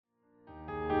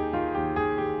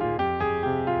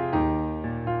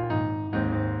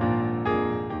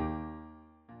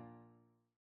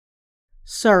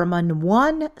Sermon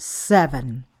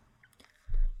 1:7.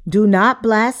 Do not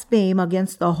blaspheme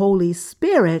against the Holy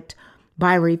Spirit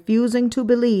by refusing to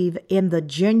believe in the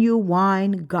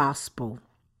genuine gospel.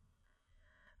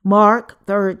 Mark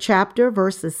 3rd chapter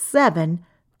verses 7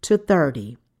 to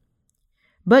 30.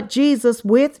 But Jesus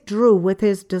withdrew with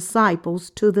his disciples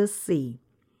to the sea,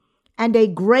 and a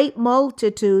great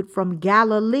multitude from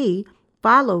Galilee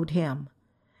followed him,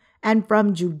 and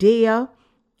from Judea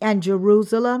and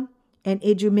Jerusalem and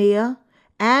Idumea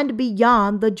and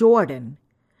beyond the Jordan,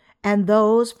 and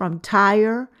those from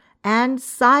Tyre and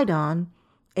Sidon,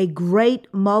 a great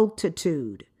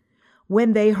multitude,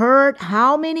 when they heard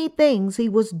how many things he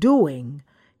was doing,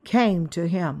 came to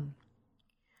him.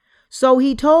 So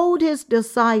he told his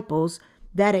disciples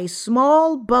that a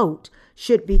small boat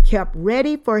should be kept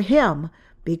ready for him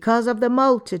because of the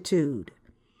multitude,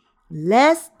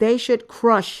 lest they should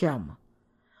crush him.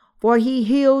 For he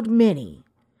healed many,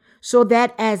 so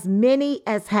that as many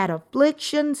as had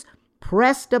afflictions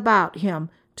pressed about him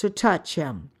to touch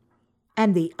him.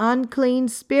 And the unclean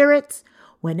spirits,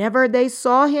 whenever they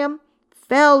saw him,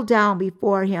 fell down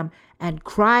before him and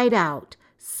cried out,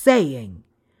 saying,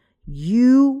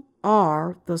 You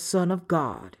are the Son of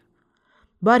God.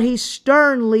 But he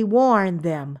sternly warned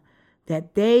them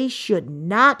that they should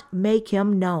not make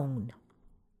him known.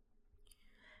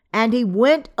 And he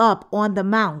went up on the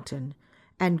mountain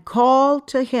and called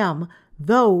to him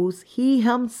those he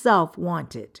himself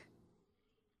wanted.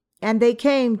 And they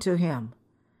came to him.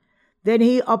 Then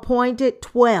he appointed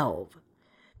 12,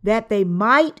 that they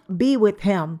might be with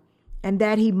him, and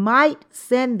that he might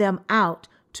send them out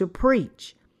to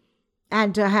preach,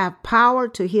 and to have power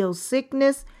to heal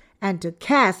sickness, and to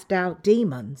cast out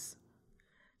demons.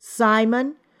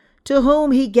 Simon, to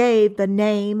whom he gave the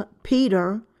name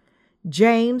Peter,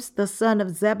 James the son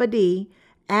of Zebedee,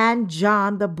 and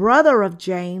John the brother of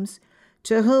James,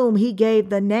 to whom he gave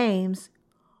the names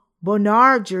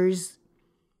Boanerges,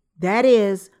 that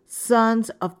is, sons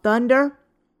of thunder,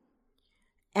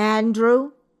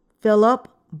 Andrew, Philip,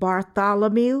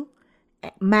 Bartholomew,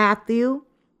 Matthew,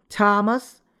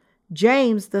 Thomas,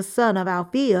 James the son of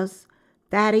Alphaeus,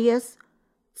 Thaddeus,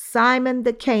 Simon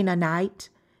the Canaanite,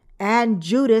 and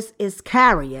Judas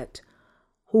Iscariot,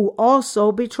 who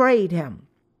also betrayed him.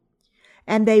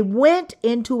 And they went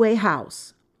into a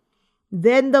house.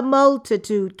 Then the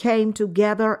multitude came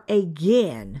together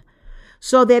again,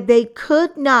 so that they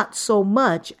could not so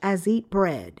much as eat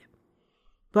bread.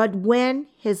 But when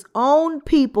his own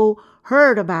people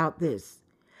heard about this,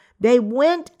 they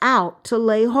went out to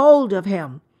lay hold of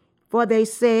him, for they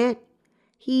said,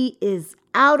 He is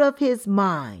out of his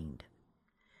mind.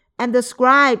 And the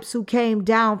scribes who came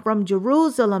down from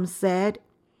Jerusalem said,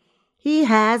 He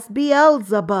has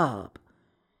Beelzebub,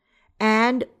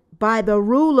 and by the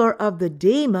ruler of the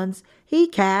demons he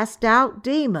cast out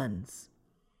demons.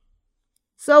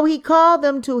 So he called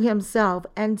them to himself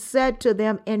and said to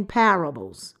them in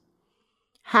parables,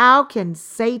 How can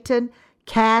Satan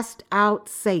cast out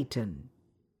Satan?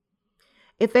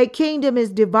 If a kingdom is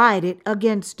divided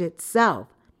against itself,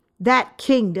 that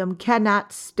kingdom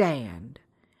cannot stand.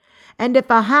 And if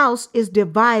a house is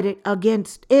divided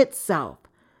against itself,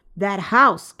 that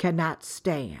house cannot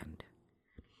stand.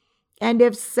 And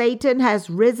if Satan has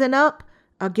risen up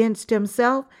against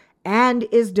himself and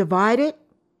is divided,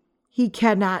 he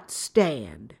cannot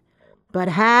stand, but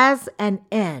has an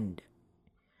end.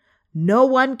 No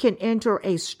one can enter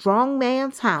a strong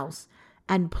man's house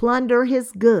and plunder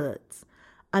his goods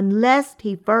unless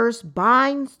he first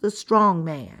binds the strong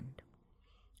man,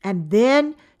 and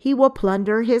then he will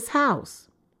plunder his house.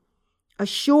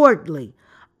 Assuredly,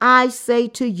 I say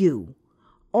to you,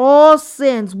 all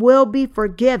sins will be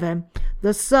forgiven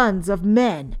the sons of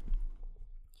men,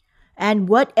 and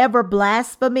whatever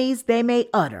blasphemies they may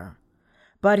utter.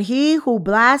 But he who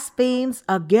blasphemes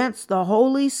against the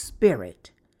Holy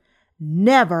Spirit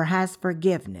never has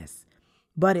forgiveness,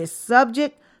 but is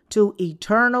subject to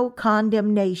eternal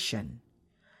condemnation,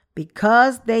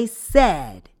 because they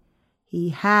said he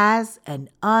has an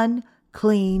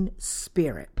unclean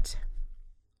spirit.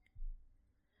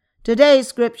 Today's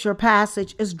scripture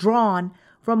passage is drawn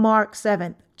from Mark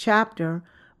 7th chapter,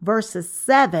 verses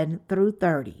 7 through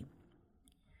 30.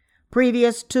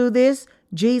 Previous to this,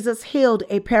 Jesus healed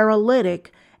a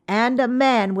paralytic and a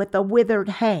man with a withered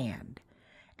hand.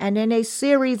 And in a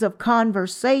series of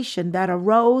conversation that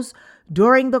arose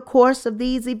during the course of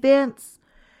these events,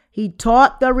 he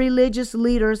taught the religious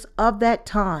leaders of that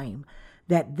time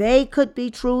that they could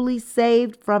be truly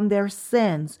saved from their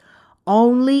sins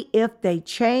only if they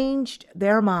changed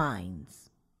their minds.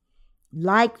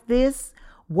 Like this,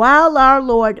 while our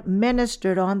Lord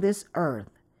ministered on this earth,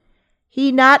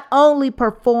 He not only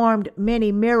performed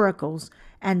many miracles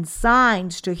and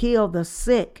signs to heal the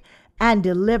sick and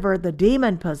deliver the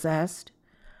demon-possessed,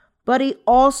 but he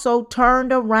also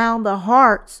turned around the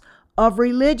hearts of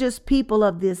religious people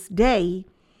of this day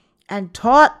and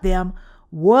taught them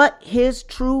what his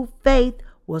true faith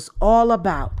was all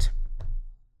about.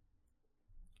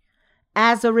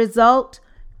 As a result,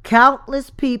 countless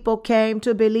people came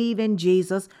to believe in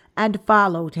Jesus and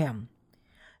followed him,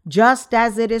 just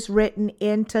as it is written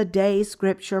in today's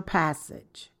scripture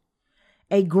passage.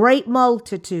 A great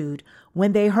multitude,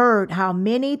 when they heard how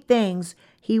many things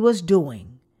he was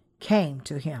doing, came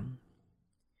to him.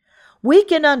 We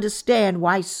can understand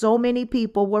why so many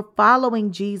people were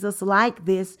following Jesus like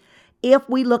this if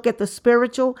we look at the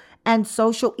spiritual and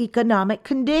social economic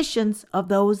conditions of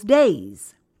those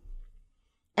days.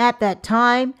 At that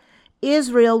time,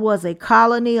 Israel was a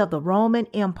colony of the Roman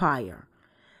Empire,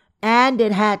 and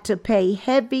it had to pay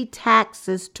heavy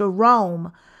taxes to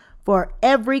Rome for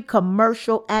every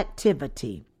commercial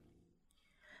activity.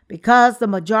 Because the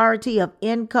majority of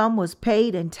income was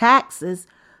paid in taxes,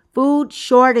 food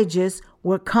shortages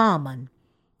were common,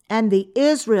 and the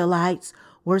Israelites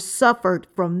were suffered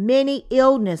from many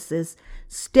illnesses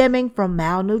stemming from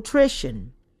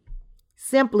malnutrition.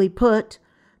 Simply put,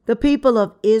 the people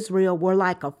of Israel were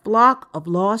like a flock of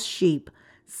lost sheep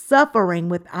suffering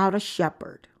without a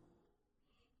shepherd.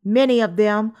 Many of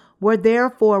them were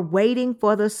therefore waiting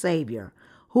for the Savior,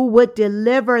 who would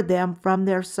deliver them from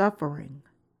their suffering.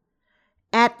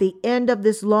 At the end of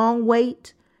this long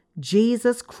wait,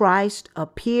 Jesus Christ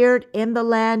appeared in the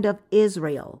land of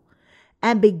Israel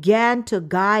and began to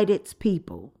guide its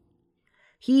people.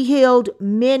 He healed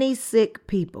many sick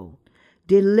people,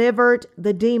 delivered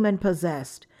the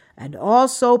demon-possessed, and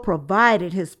also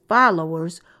provided his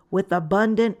followers with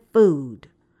abundant food,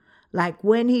 like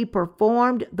when he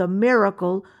performed the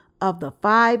miracle of the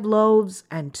 5 loaves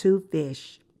and 2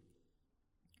 fish.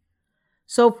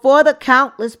 So for the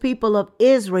countless people of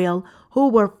Israel who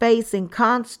were facing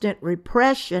constant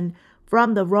repression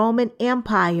from the Roman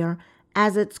Empire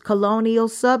as its colonial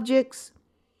subjects,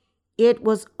 it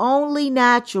was only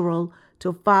natural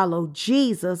to follow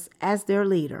Jesus as their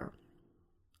leader.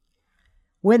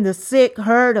 When the sick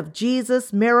heard of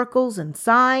Jesus' miracles and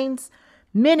signs,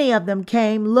 many of them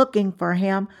came looking for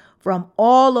him from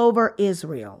all over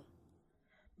Israel.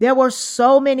 There were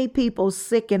so many people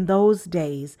sick in those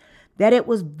days that it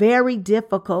was very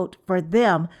difficult for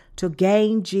them to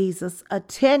gain Jesus'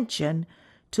 attention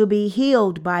to be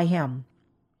healed by him.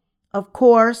 Of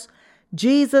course,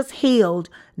 Jesus healed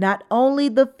not only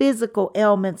the physical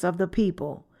ailments of the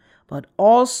people, but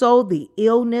also the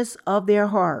illness of their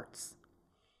hearts.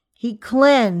 He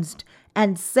cleansed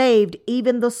and saved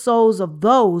even the souls of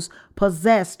those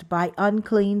possessed by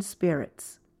unclean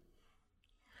spirits.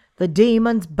 The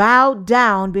demons bowed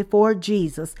down before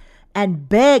Jesus and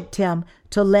begged him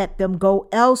to let them go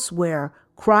elsewhere,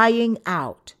 crying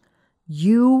out,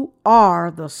 "You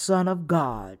are the Son of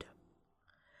God."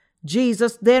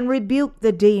 Jesus then rebuked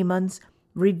the demons,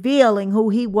 revealing who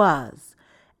he was,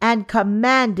 and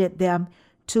commanded them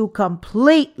to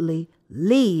completely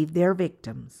leave their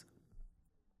victims.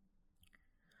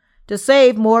 To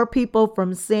save more people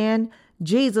from sin,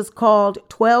 Jesus called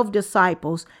 12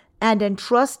 disciples and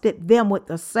entrusted them with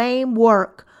the same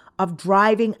work of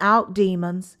driving out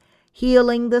demons,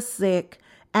 healing the sick,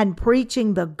 and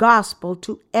preaching the gospel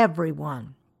to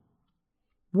everyone.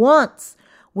 Once,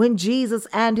 when Jesus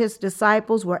and his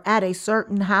disciples were at a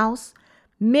certain house,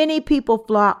 many people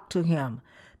flocked to him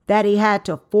that he had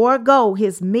to forego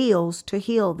his meals to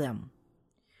heal them.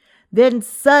 Then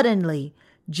suddenly,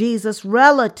 Jesus'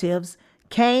 relatives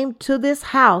came to this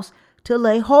house to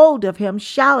lay hold of him,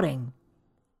 shouting,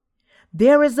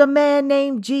 "There is a man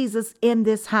named Jesus in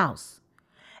this house,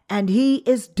 and he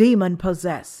is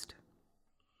demon-possessed."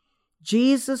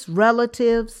 Jesus'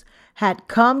 relatives had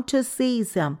come to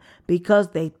seize him because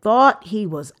they thought he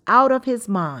was out of his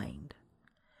mind.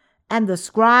 And the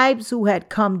scribes who had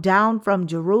come down from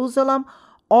Jerusalem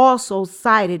also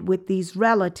sided with these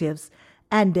relatives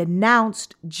and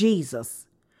denounced Jesus,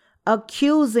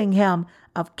 accusing him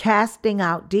of casting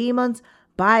out demons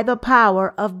by the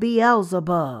power of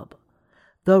Beelzebub,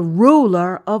 the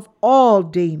ruler of all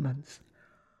demons.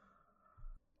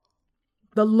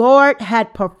 The Lord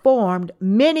had performed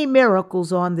many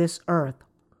miracles on this earth,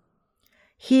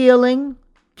 healing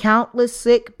countless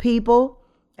sick people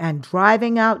and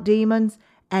driving out demons,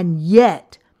 and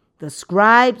yet the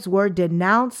scribes were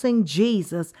denouncing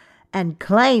Jesus and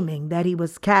claiming that he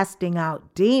was casting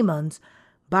out demons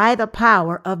by the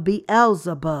power of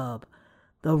Beelzebub,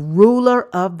 the ruler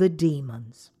of the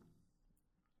demons.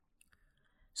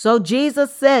 So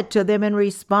Jesus said to them in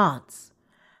response,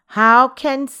 "How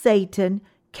can Satan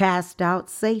cast out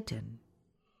Satan?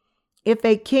 If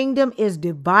a kingdom is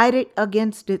divided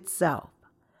against itself,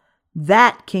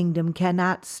 that kingdom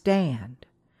cannot stand.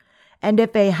 And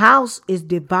if a house is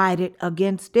divided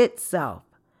against itself,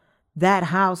 that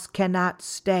house cannot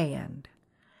stand.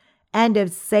 And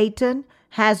if Satan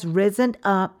has risen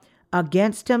up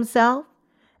against himself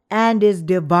and is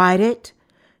divided,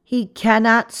 he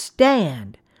cannot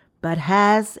stand, but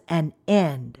has an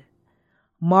end."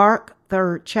 Mark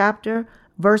 3rd chapter,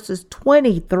 verses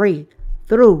 23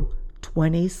 through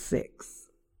 26.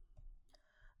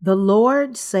 The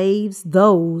Lord saves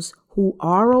those who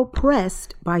are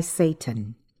oppressed by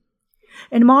Satan.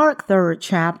 In Mark 3rd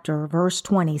chapter, verse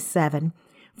 27,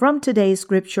 from today's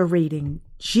scripture reading,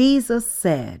 Jesus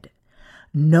said,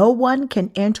 "No one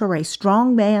can enter a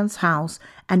strong man's house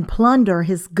and plunder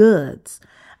his goods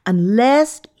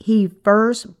unless he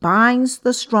first binds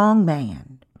the strong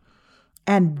man,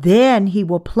 and then he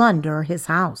will plunder his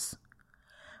house."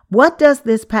 What does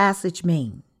this passage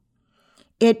mean?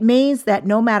 It means that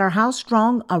no matter how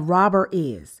strong a robber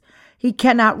is, he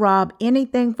cannot rob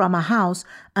anything from a house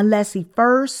unless he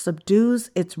first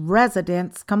subdues its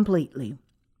residents completely.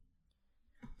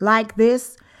 Like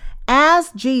this,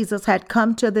 as Jesus had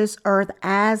come to this earth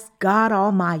as God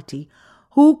Almighty,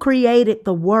 who created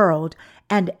the world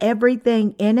and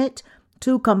everything in it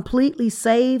to completely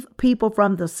save people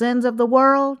from the sins of the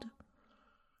world,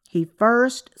 he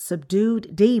first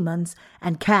subdued demons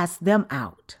and cast them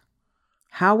out.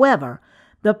 However,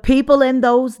 the people in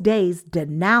those days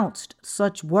denounced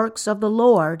such works of the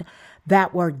Lord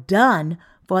that were done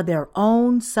for their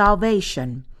own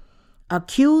salvation,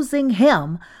 accusing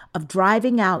him of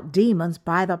driving out demons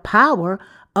by the power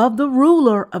of the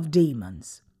ruler of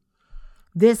demons.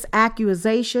 This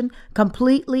accusation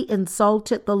completely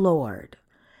insulted the Lord,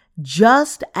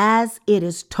 just as it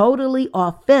is totally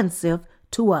offensive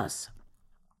to us.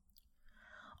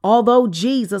 Although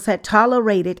Jesus had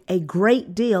tolerated a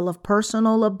great deal of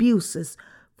personal abuses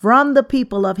from the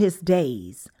people of his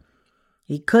days,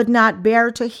 he could not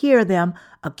bear to hear them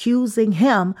accusing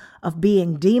him of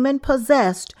being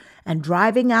demon-possessed and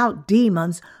driving out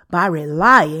demons by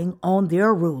relying on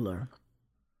their ruler.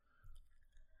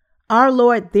 Our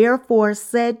Lord therefore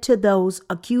said to those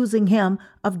accusing him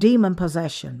of demon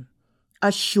possession,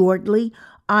 "Assuredly,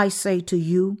 I say to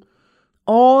you,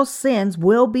 all sins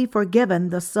will be forgiven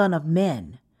the Son of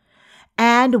Men,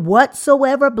 and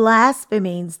whatsoever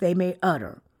blasphemings they may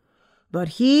utter.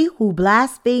 But he who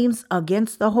blasphemes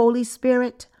against the Holy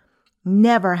Spirit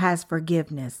never has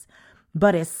forgiveness,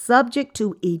 but is subject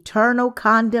to eternal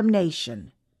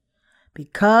condemnation,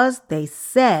 because they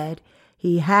said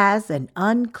he has an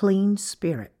unclean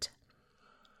spirit."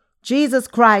 Jesus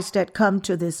Christ had come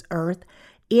to this earth,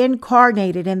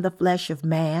 incarnated in the flesh of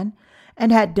man,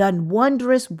 and had done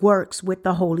wondrous works with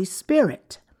the Holy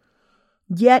Spirit.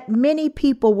 Yet many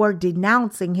people were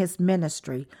denouncing his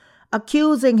ministry,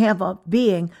 accusing him of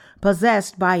being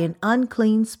possessed by an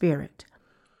unclean spirit.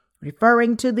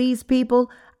 Referring to these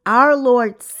people, our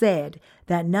Lord said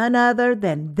that none other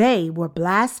than they were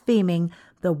blaspheming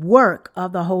the work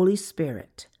of the Holy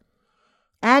Spirit.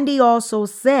 And he also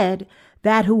said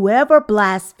that whoever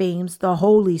blasphemes the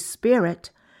Holy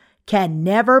Spirit can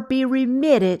never be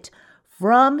remitted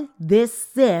from this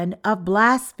sin of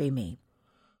blasphemy,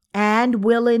 and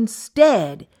will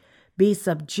instead be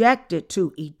subjected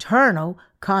to eternal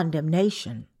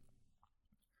condemnation.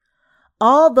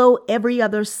 Although every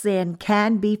other sin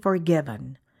can be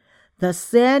forgiven, the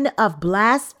sin of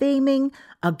blaspheming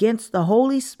against the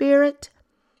Holy Spirit,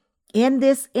 in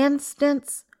this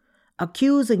instance,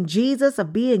 accusing Jesus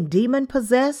of being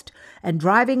demon-possessed and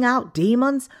driving out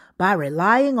demons by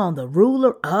relying on the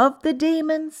ruler of the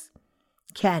demons,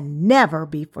 can never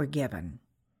be forgiven.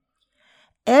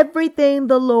 Everything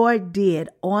the Lord did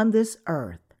on this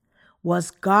earth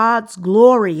was God's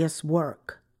glorious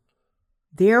work.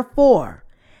 Therefore,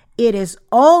 it is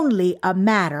only a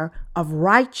matter of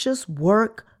righteous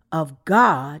work of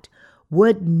God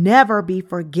would never be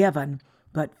forgiven,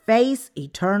 but face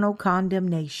eternal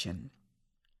condemnation.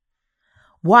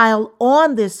 While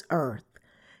on this earth,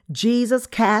 Jesus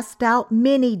cast out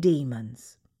many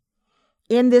demons.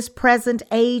 In this present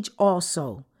age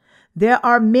also, there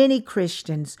are many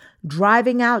Christians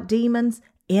driving out demons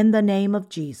in the name of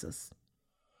Jesus.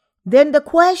 Then the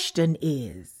question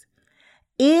is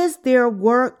their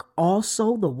work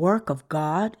also the work of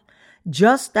God,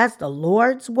 just as the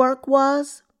Lord's work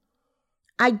was?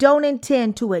 I don't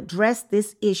intend to address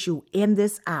this issue in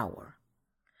this hour.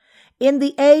 In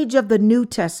the age of the New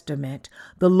Testament,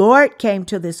 the Lord came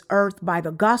to this earth by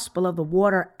the gospel of the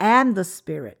water and the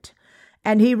Spirit,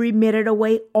 and he remitted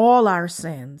away all our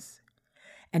sins.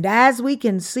 And as we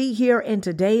can see here in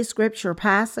today's scripture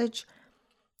passage,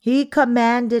 he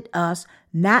commanded us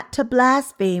not to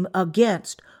blaspheme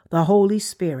against the Holy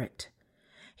Spirit.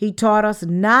 He taught us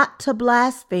not to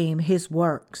blaspheme his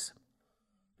works.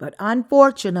 But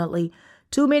unfortunately,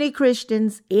 too many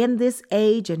Christians in this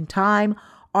age and time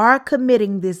are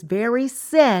committing this very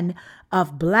sin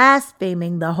of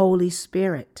blaspheming the Holy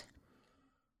Spirit.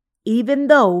 Even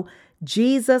though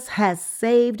Jesus has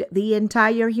saved the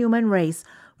entire human race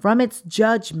from its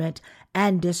judgment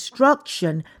and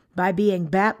destruction by being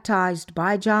baptized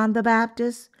by John the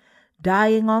Baptist,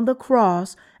 dying on the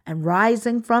cross, and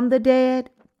rising from the dead,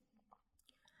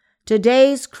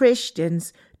 today's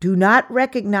Christians do not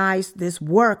recognize this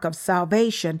work of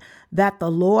salvation that the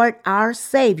Lord our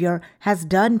Savior has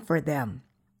done for them.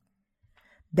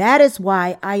 That is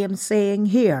why I am saying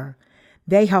here,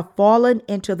 they have fallen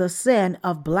into the sin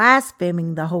of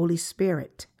blaspheming the Holy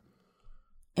Spirit.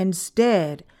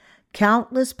 Instead,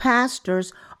 countless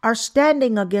pastors are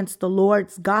standing against the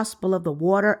Lord's gospel of the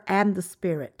water and the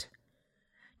Spirit,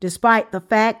 despite the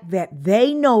fact that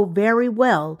they know very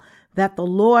well that the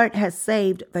Lord has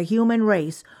saved the human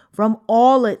race from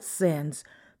all its sins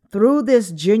through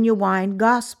this genuine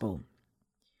gospel.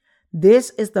 This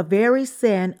is the very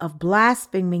sin of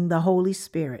blaspheming the Holy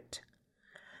Spirit.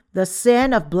 The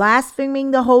sin of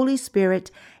blaspheming the Holy Spirit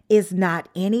is not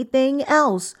anything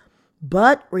else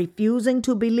but refusing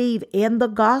to believe in the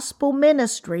gospel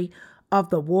ministry of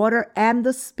the water and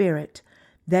the Spirit,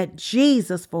 that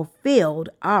Jesus fulfilled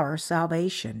our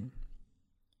salvation.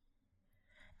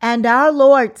 And our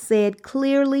Lord said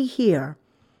clearly here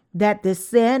that the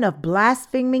sin of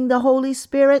blaspheming the Holy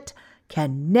Spirit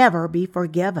can never be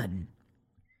forgiven.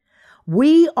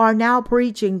 We are now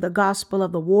preaching the gospel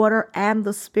of the water and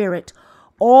the Spirit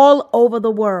all over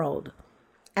the world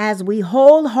as we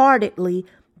wholeheartedly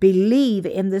believe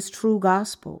in this true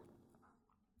gospel.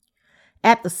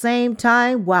 At the same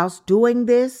time, whilst doing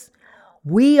this,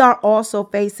 we are also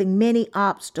facing many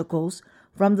obstacles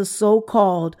from the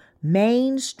so-called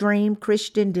mainstream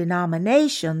Christian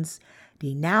denominations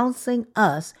denouncing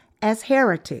us as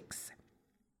heretics.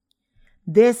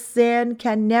 This sin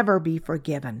can never be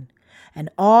forgiven, and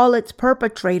all its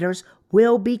perpetrators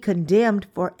will be condemned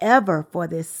forever for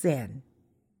this sin.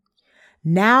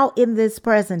 Now, in this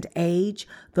present age,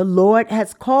 the Lord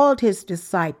has called his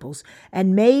disciples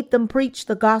and made them preach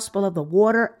the gospel of the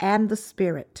water and the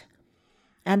Spirit.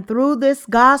 And through this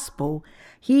gospel,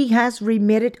 he has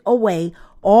remitted away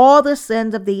all the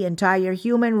sins of the entire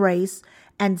human race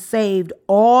and saved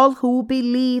all who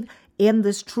believe in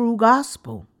this true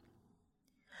gospel.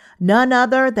 None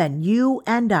other than you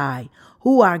and I,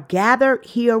 who are gathered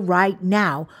here right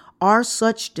now, are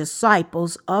such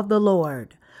disciples of the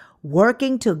Lord,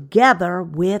 working together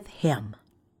with him.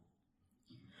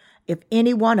 If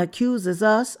anyone accuses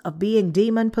us of being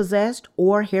demon-possessed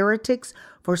or heretics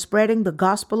for spreading the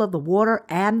gospel of the water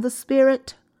and the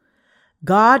Spirit,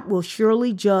 God will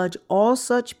surely judge all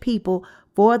such people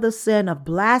for the sin of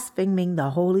blaspheming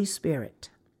the Holy Spirit.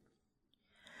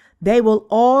 They will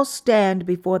all stand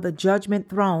before the judgment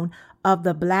throne of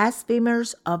the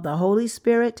blasphemers of the Holy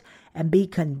Spirit and be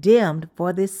condemned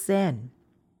for this sin.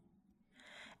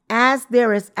 As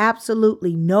there is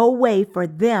absolutely no way for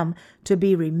them to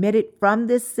be remitted from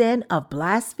this sin of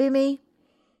blasphemy,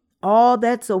 all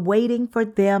that's awaiting for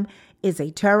them is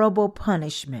a terrible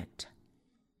punishment.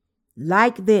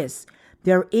 Like this,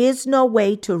 there is no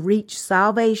way to reach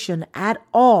salvation at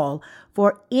all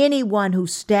for anyone who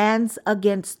stands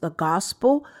against the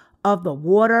gospel of the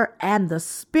water and the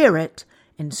Spirit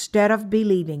instead of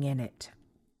believing in it.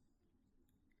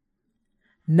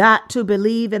 Not to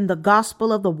believe in the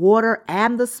gospel of the water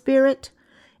and the Spirit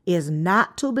is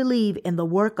not to believe in the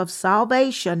work of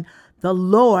salvation the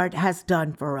Lord has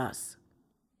done for us.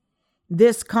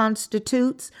 This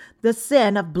constitutes the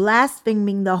sin of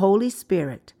blaspheming the Holy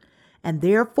Spirit, and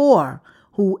therefore,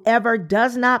 whoever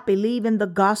does not believe in the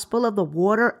gospel of the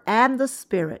water and the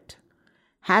Spirit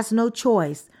has no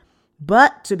choice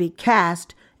but to be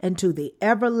cast into the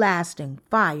everlasting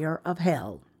fire of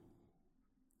hell.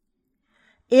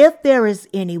 If there is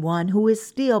anyone who is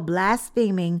still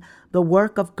blaspheming the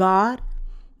work of God,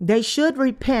 they should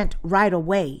repent right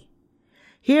away.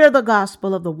 Hear the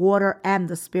gospel of the water and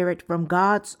the Spirit from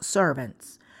God's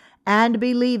servants, and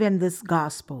believe in this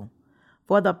gospel.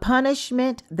 For the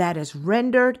punishment that is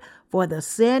rendered for the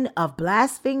sin of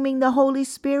blaspheming the Holy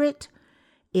Spirit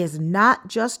is not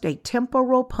just a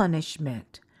temporal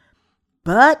punishment,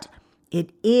 but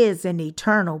It is an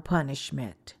eternal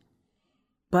punishment.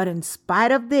 But in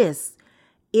spite of this,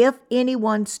 if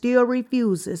anyone still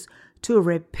refuses to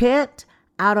repent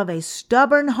out of a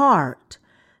stubborn heart,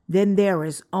 then there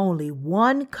is only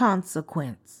one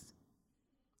consequence.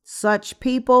 Such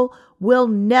people will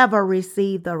never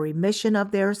receive the remission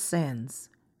of their sins,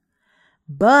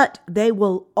 but they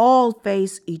will all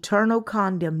face eternal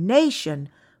condemnation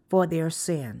for their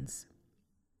sins.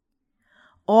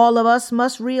 All of us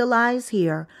must realize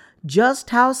here just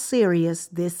how serious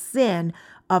this sin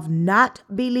of not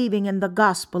believing in the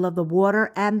gospel of the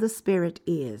water and the Spirit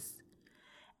is,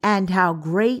 and how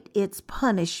great its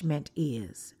punishment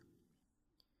is.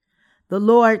 The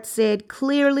Lord said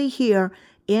clearly here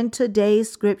in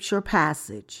today's scripture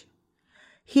passage,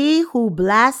 "He who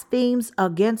blasphemes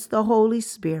against the Holy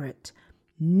Spirit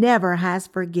never has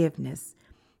forgiveness,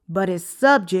 but is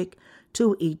subject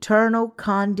to eternal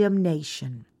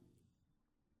condemnation."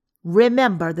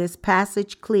 Remember this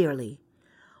passage clearly,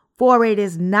 for it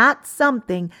is not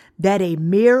something that a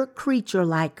mere creature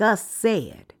like us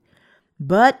said,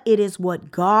 but it is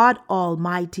what God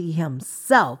Almighty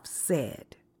Himself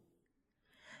said.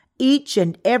 Each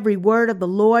and every word of the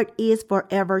Lord is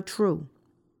forever true.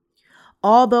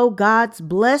 Although God's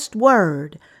blessed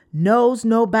word knows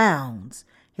no bounds,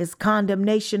 His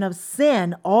condemnation of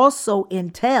sin also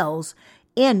entails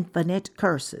infinite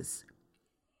curses.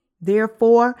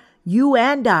 Therefore, you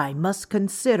and I must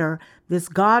consider this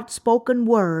God-spoken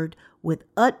word with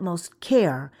utmost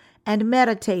care and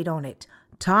meditate on it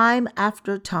time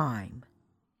after time.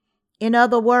 In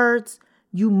other words,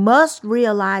 you must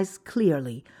realize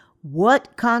clearly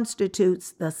what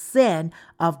constitutes the sin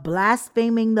of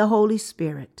blaspheming the Holy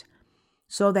Spirit,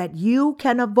 so that you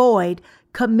can avoid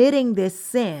committing this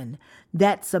sin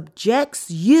that subjects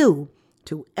you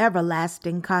to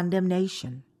everlasting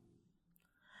condemnation.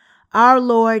 Our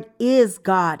Lord is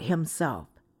God Himself,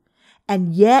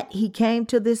 and yet He came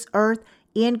to this earth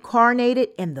incarnated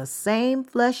in the same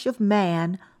flesh of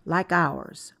man like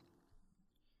ours.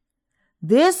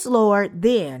 This Lord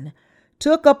then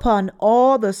took upon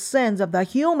all the sins of the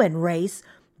human race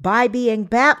by being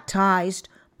baptized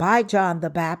by John the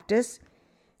Baptist,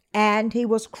 and He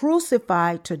was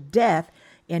crucified to death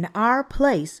in our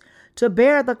place to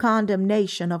bear the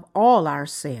condemnation of all our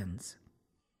sins.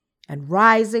 And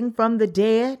rising from the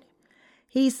dead,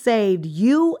 He saved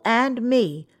you and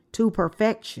me to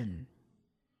perfection.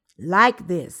 Like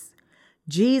this,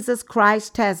 Jesus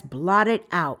Christ has blotted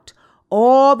out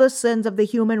all the sins of the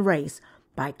human race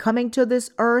by coming to this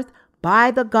earth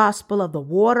by the gospel of the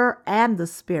water and the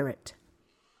Spirit.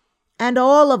 And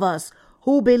all of us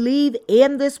who believe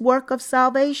in this work of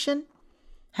salvation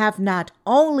have not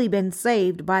only been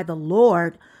saved by the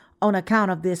Lord on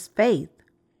account of this faith,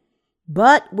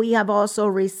 but we have also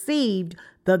received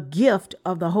the gift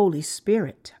of the Holy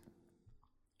Spirit.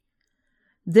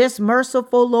 This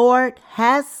merciful Lord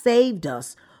has saved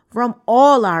us from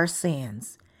all our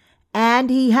sins, and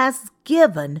He has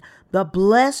given the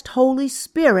blessed Holy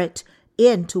Spirit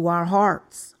into our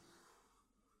hearts.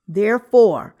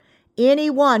 Therefore,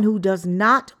 anyone who does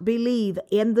not believe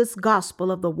in this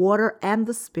gospel of the water and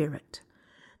the Spirit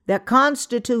that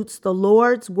constitutes the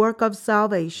Lord's work of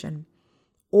salvation,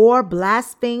 or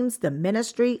blasphemes the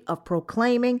ministry of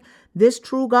proclaiming this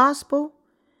true gospel,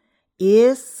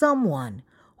 is someone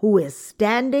who is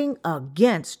standing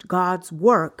against God's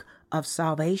work of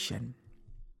salvation.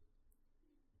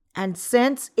 And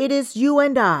since it is you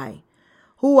and I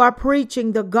who are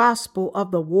preaching the gospel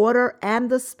of the water and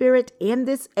the Spirit in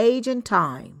this age and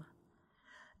time,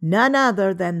 none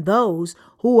other than those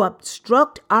who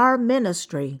obstruct our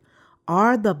ministry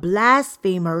are the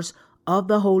blasphemers of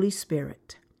the Holy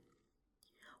Spirit.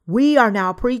 We are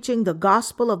now preaching the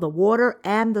gospel of the water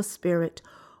and the Spirit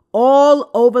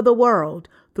all over the world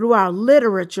through our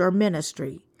literature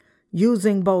ministry,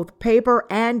 using both paper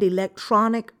and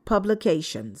electronic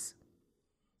publications.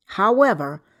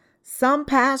 However, some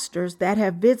pastors that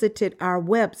have visited our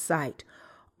website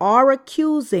are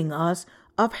accusing us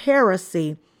of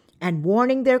heresy and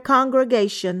warning their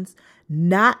congregations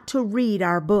not to read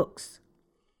our books.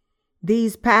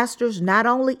 These pastors not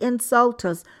only insult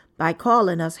us by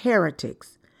calling us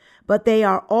heretics, but they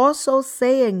are also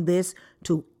saying this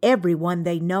to everyone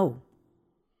they know.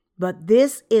 But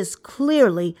this is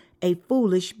clearly a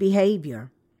foolish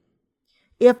behavior.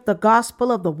 If the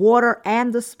gospel of the water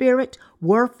and the Spirit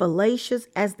were fallacious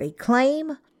as they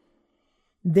claim,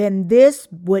 then this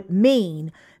would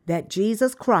mean that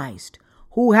Jesus Christ,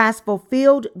 who has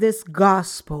fulfilled this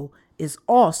gospel, is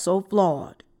also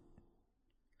flawed.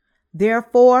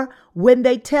 Therefore, when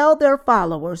they tell their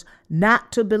followers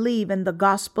not to believe in the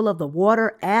gospel of the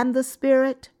water and the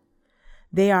Spirit,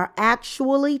 they are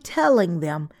actually telling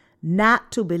them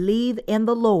not to believe in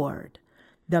the Lord,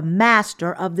 the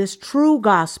master of this true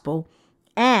gospel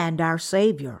and our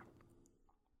Savior.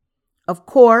 Of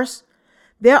course,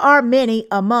 there are many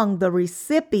among the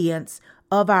recipients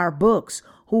of our books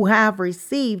who have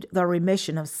received the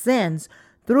remission of sins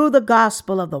through the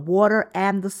gospel of the water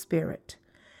and the Spirit,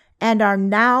 and are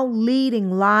now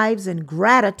leading lives in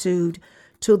gratitude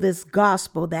to this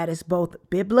gospel that is both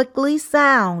biblically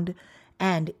sound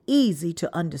and easy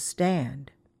to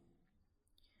understand.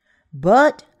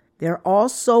 But there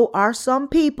also are some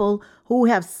people who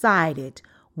have sided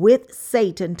with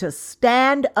Satan to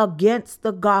stand against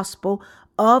the gospel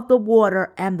of the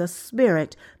water and the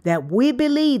Spirit that we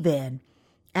believe in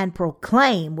and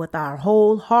proclaim with our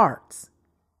whole hearts.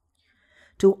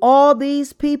 To all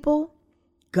these people,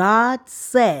 God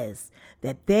says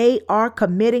that they are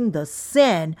committing the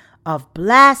sin of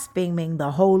blaspheming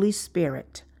the Holy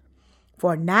Spirit.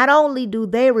 For not only do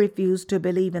they refuse to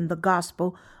believe in the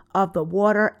gospel of the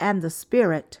water and the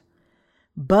Spirit,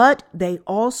 but they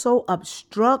also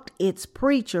obstruct its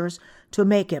preachers to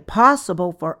make it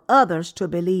possible for others to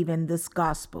believe in this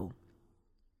gospel.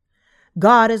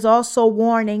 God is also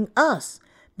warning us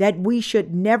that we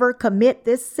should never commit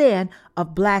this sin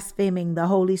of blaspheming the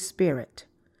Holy Spirit,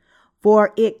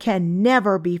 for it can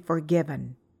never be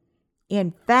forgiven.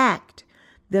 In fact,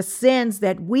 the sins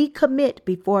that we commit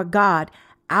before God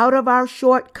out of our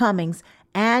shortcomings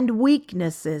and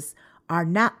weaknesses are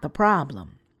not the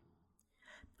problem.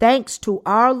 Thanks to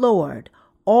our Lord,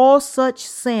 all such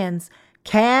sins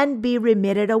can be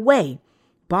remitted away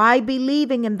by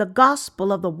believing in the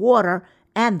gospel of the water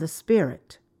and the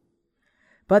Spirit.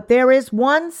 But there is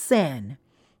one sin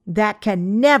that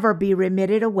can never be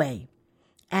remitted away,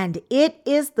 and it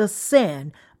is the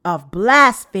sin of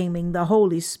blaspheming the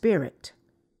Holy Spirit.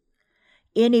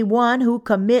 Anyone who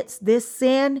commits this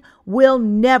sin will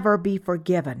never be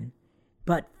forgiven,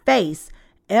 but face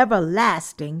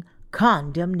everlasting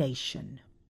condemnation.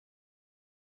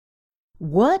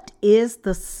 What is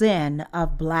the sin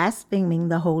of blaspheming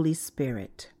the Holy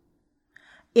Spirit?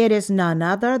 It is none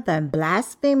other than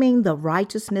blaspheming the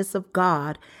righteousness of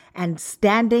God and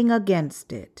standing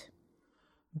against it.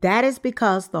 That is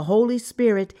because the Holy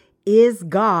Spirit is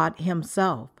God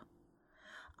Himself.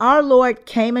 Our Lord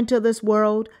came into this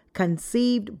world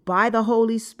conceived by the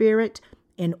Holy Spirit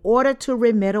in order to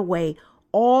remit away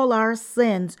all our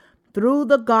sins through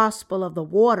the gospel of the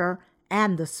water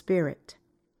and the Spirit.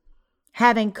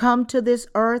 Having come to this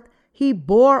earth, He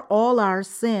bore all our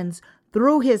sins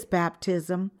through His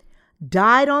baptism,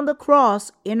 died on the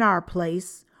cross in our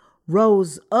place,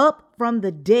 rose up from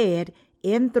the dead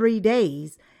in 3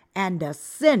 days, and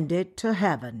ascended to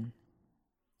heaven.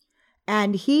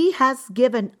 And He has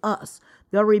given us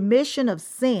the remission of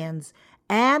sins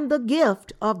and the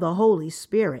gift of the Holy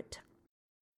Spirit.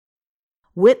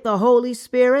 With the Holy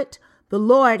Spirit, the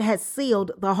Lord has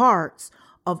sealed the hearts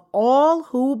of all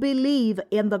who believe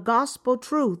in the gospel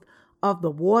truth of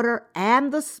the water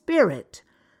and the Spirit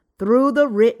through the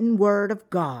written word of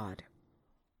God.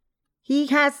 He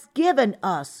has given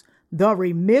us the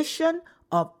remission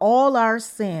of all our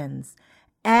sins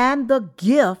and the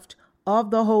gift of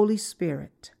the Holy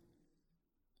Spirit.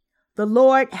 The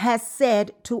Lord has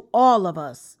said to all of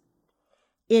us,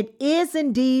 "It is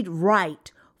indeed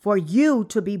right for you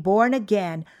to be born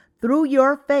again through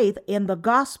your faith in the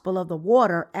gospel of the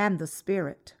water and the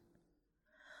Spirit."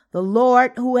 The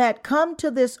Lord, who had come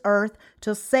to this earth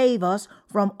to save us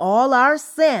from all our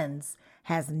sins,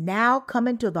 has now come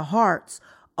into the hearts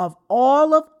of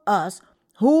all of us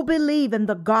who believe in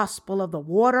the gospel of the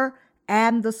water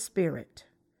and the Spirit.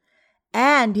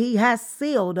 And He has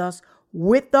sealed us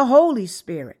with the Holy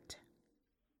Spirit.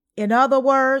 In other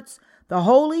words, the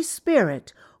Holy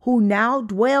Spirit, who now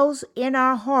dwells in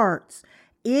our hearts,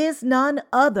 is none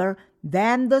other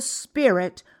than the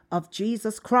Spirit of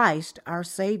Jesus Christ, our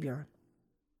Savior.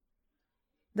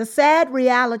 The sad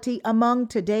reality among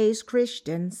today's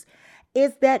Christians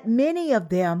is that many of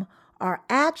them are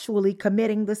actually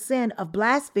committing the sin of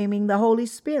blaspheming the Holy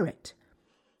Spirit,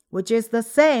 which is the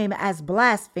same as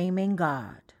blaspheming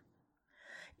God.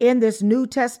 In this New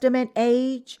Testament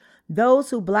age,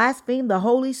 those who blaspheme the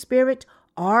Holy Spirit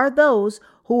are those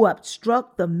who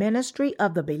obstruct the ministry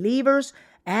of the believers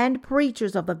and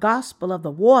preachers of the gospel of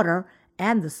the water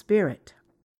and the Spirit.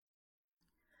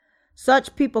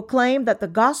 Such people claim that the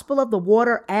gospel of the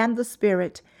water and the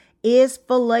Spirit is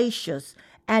fallacious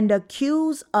and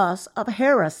accuse us of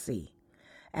heresy.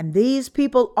 And these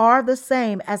people are the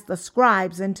same as the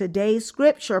scribes in today's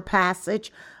scripture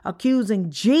passage, accusing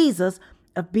Jesus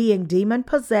of being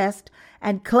demon-possessed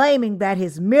and claiming that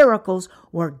his miracles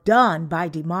were done by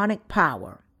demonic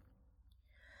power.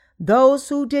 Those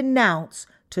who denounce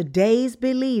today's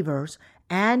believers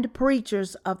and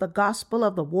preachers of the gospel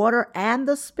of the water and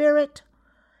the Spirit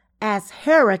as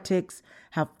heretics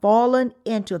have fallen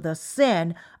into the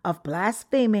sin of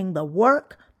blaspheming the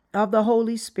work of the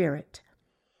Holy Spirit.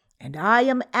 And I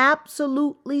am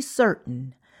absolutely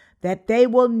certain that they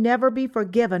will never be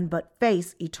forgiven but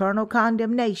face eternal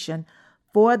condemnation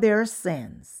for their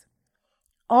sins.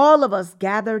 All of us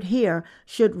gathered here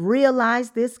should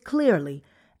realize this clearly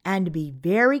and be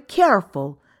very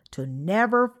careful to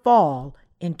never fall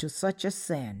into such a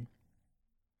sin.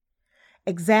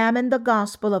 Examine the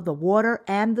gospel of the water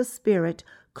and the Spirit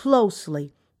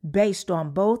closely based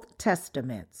on both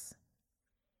testaments.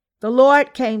 The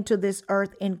Lord came to this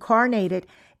earth incarnated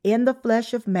in the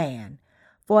flesh of man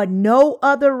for no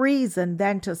other reason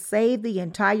than to save the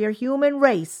entire human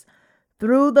race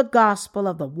through the gospel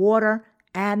of the water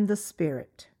and the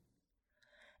Spirit.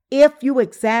 If you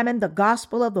examine the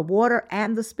gospel of the water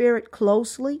and the Spirit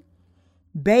closely,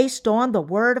 based on the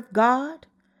Word of God,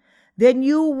 then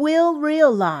you will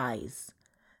realize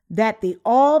that the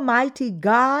Almighty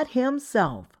God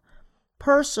Himself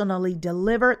personally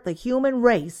delivered the human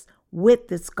race with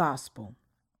this gospel.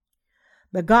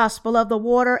 The gospel of the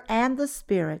water and the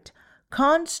Spirit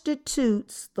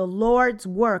constitutes the Lord's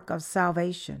work of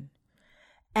salvation,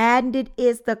 and it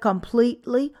is the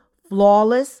completely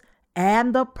flawless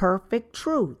and the perfect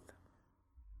truth.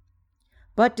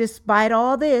 But despite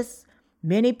all this,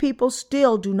 many people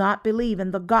still do not believe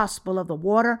in the gospel of the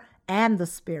water and the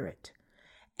Spirit,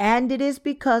 and it is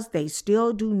because they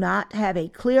still do not have a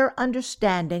clear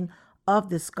understanding of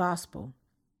this gospel.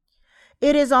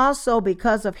 It is also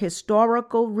because of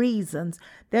historical reasons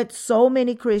that so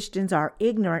many Christians are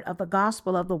ignorant of the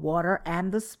gospel of the water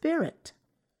and the Spirit.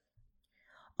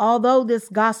 Although this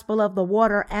gospel of the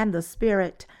water and the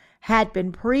Spirit had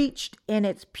been preached in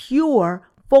its pure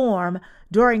form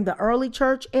during the early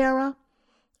church era,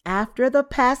 after the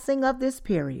passing of this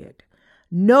period,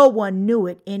 no one knew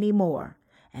it anymore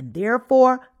and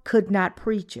therefore could not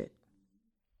preach it.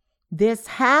 This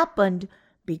happened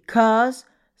because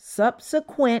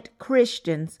subsequent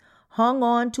Christians hung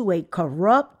on to a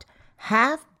corrupt,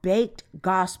 half-baked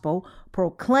gospel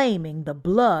proclaiming the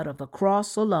blood of the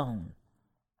cross alone.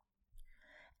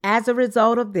 As a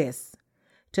result of this,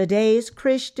 today's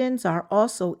Christians are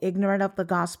also ignorant of the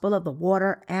gospel of the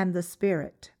water and the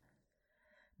Spirit.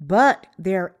 But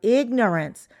their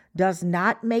ignorance does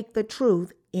not make the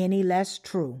truth any less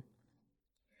true.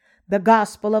 The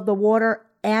gospel of the water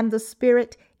and the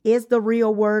Spirit is the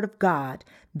real word of God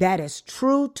that is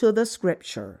true to the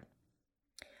scripture.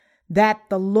 That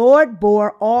the Lord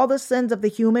bore all the sins of the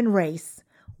human race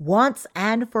once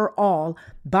and for all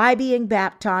by being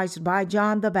baptized by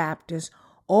John the Baptist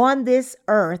on this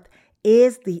earth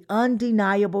is the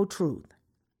undeniable truth.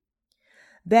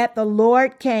 That the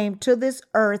Lord came to this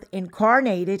earth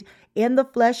incarnated in the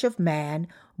flesh of man,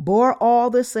 bore all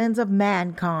the sins of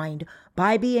mankind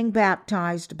by being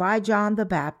baptized by John the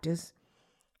Baptist,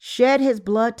 shed his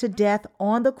blood to death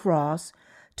on the cross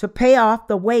to pay off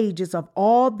the wages of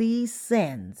all these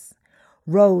sins,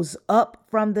 rose up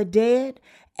from the dead,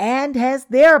 and has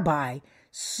thereby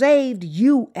saved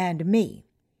you and me.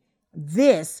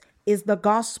 This is the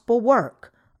gospel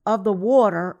work of the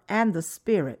water and the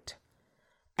Spirit,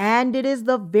 and it is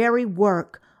the very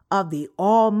work of the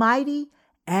Almighty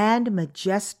and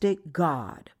majestic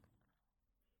God.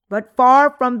 But far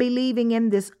from believing in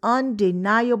this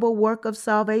undeniable work of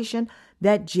salvation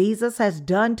that Jesus has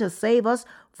done to save us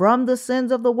from the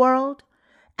sins of the world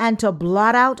and to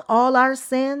blot out all our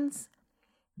sins,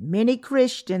 many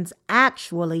Christians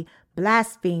actually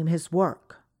blaspheme his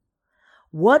work.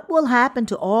 What will happen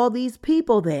to all these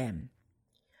people then?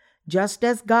 Just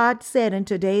as God said in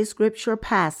today's scripture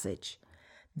passage,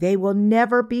 they will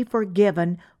never be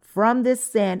forgiven from this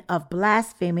sin of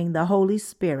blaspheming the Holy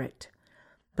Spirit,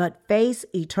 but face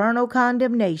eternal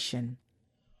condemnation.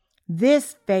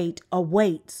 This fate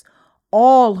awaits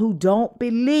all who don't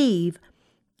believe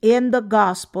in the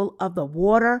gospel of the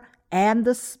water and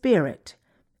the Spirit,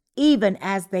 even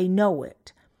as they know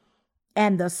it.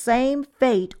 And the same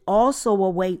fate also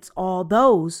awaits all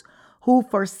those who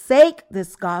forsake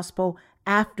this gospel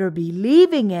after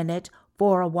believing in it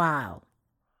for a while.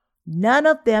 None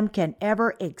of them can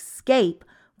ever escape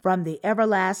from the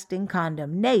everlasting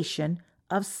condemnation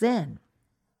of sin.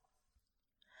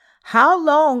 How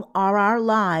long are our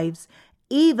lives,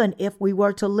 even if we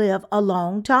were to live a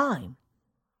long time?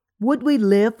 Would we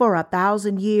live for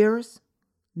 1,000 years?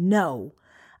 No,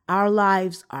 our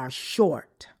lives are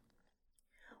short.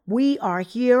 We are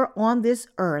here on this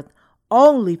earth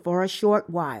only for a short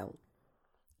while.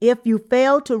 If you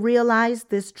fail to realize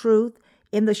this truth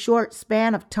in the short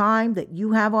span of time that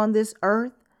you have on this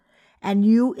earth, and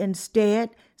you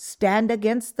instead stand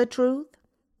against the truth,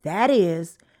 that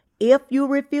is, if you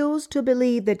refuse to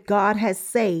believe that God has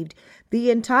saved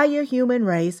the entire human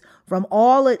race from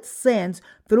all its sins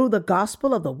through the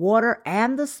gospel of the water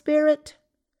and the Spirit,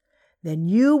 then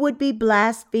you would be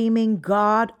blaspheming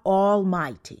God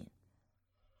Almighty.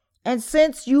 And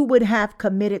since you would have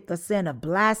committed the sin of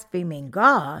blaspheming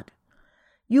God,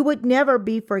 you would never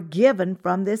be forgiven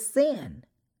from this sin.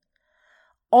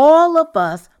 All of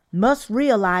us must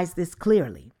realize this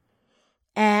clearly,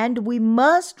 and we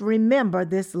must remember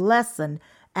this lesson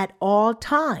at all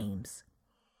times.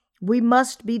 We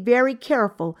must be very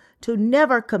careful to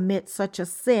never commit such a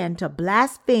sin to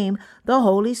blaspheme the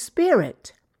Holy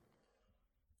Spirit.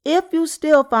 If you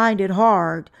still find it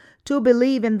hard to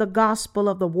believe in the gospel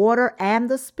of the water and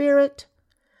the Spirit,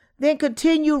 then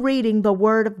continue reading the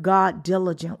Word of God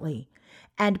diligently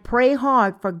and pray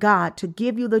hard for God to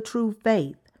give you the true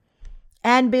faith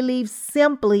and believe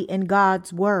simply in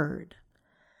God's Word.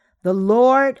 The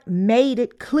Lord made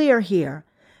it clear here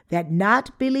that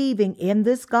not believing in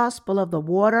this gospel of the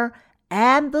water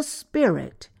and the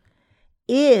Spirit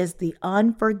is the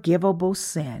unforgivable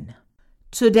sin.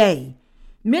 Today,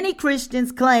 many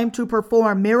Christians claim to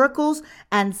perform miracles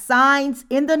and signs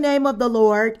in the name of the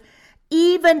Lord,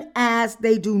 even as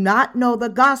they do not know the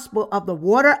gospel of the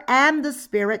water and the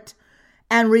Spirit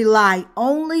and rely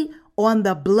only on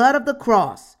the blood of the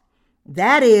cross.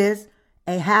 That is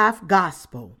a half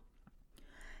gospel.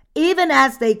 Even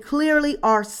as they clearly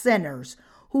are sinners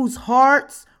whose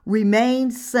hearts remain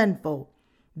sinful,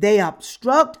 they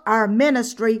obstruct our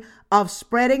ministry of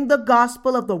spreading the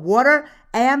gospel of the water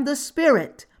and the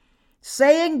Spirit,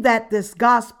 saying that this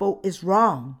gospel is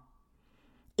wrong.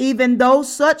 Even though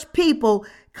such people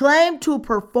claim to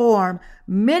perform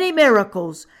many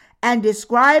miracles and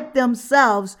describe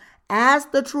themselves as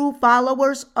the true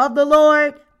followers of the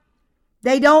Lord,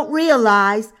 they don't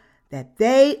realize that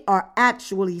they are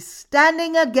actually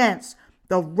standing against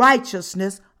the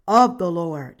righteousness of the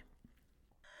Lord.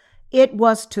 It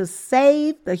was to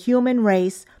save the human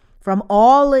race from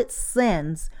all its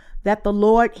sins that the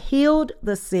Lord healed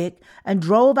the sick and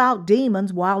drove out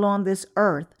demons while on this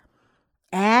earth.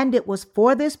 And it was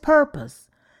for this purpose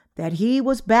that he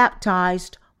was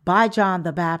baptized by John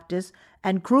the Baptist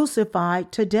and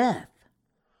crucified to death.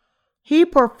 He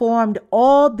performed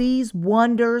all these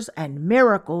wonders and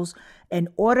miracles in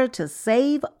order to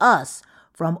save us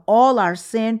from all our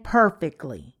sin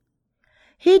perfectly.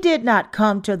 He did not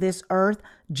come to this earth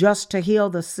just to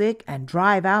heal the sick and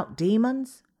drive out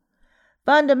demons.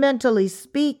 Fundamentally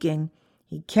speaking,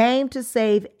 he came to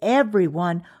save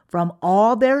everyone from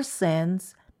all their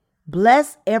sins,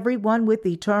 bless everyone with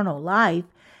eternal life,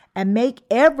 and make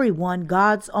everyone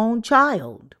God's own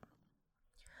child.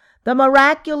 The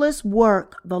miraculous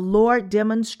work the Lord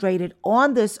demonstrated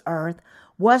on this earth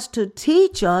was to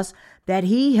teach us that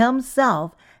he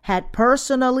himself had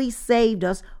personally saved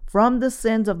us from the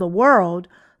sins of the world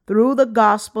through the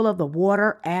gospel of the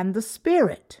water and the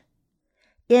Spirit.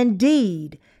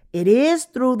 Indeed, it is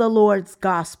through the Lord's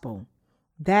gospel,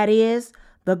 that is,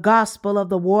 the gospel of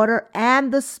the water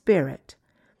and the Spirit,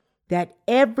 that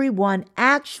everyone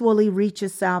actually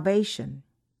reaches salvation.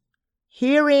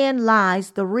 Herein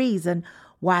lies the reason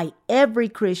why every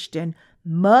Christian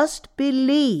must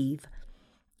believe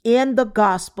in the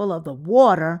gospel of the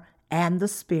water and the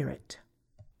Spirit.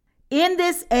 In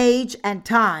this age and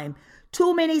time,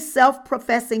 too many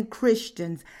self-professing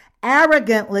Christians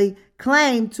arrogantly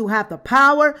claim to have the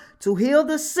power to heal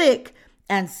the sick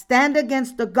and stand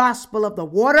against the gospel of the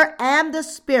water and the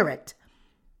Spirit,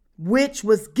 which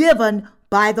was given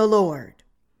by the Lord.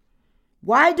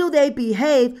 Why do they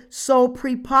behave so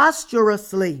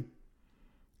preposterously?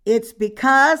 It's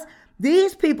because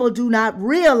these people do not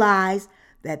realize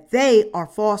that they are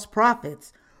false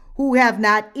prophets who have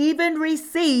not even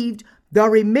received the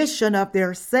remission of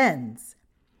their sins.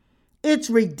 It's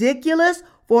ridiculous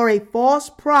for a false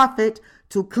prophet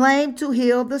to claim to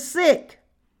heal the sick.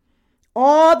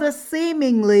 All the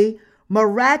seemingly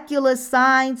miraculous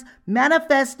signs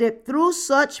manifested through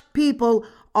such people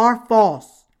are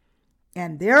false,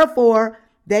 and therefore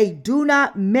they do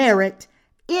not merit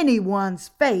anyone's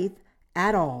faith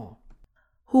at all.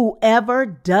 Whoever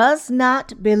does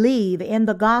not believe in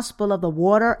the gospel of the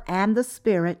water and the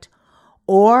Spirit,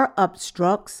 or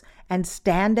obstructs and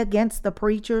stand against the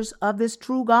preachers of this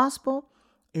true gospel,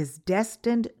 is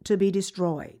destined to be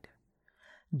destroyed.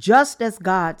 Just as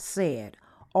God said,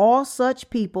 all such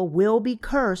people will be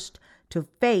cursed to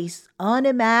face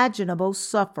unimaginable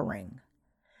suffering.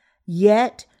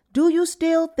 Yet, do you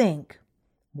still think,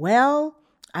 well,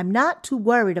 I'm not too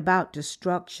worried about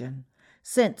destruction.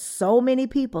 Since so many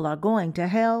people are going to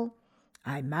hell,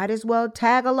 I might as well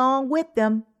tag along with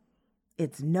them.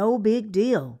 It's no big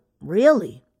deal,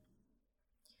 really.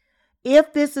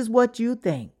 If this is what you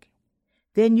think,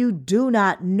 then you do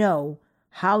not know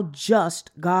how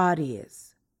just God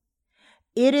is.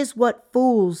 It is what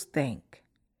fools think.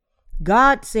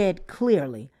 God said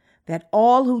clearly that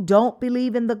all who don't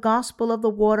believe in the gospel of the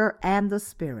water and the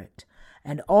Spirit,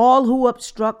 and all who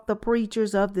obstruct the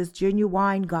preachers of this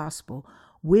genuine gospel,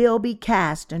 will be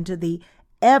cast into the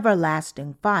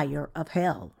everlasting fire of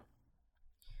hell.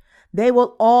 They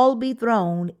will all be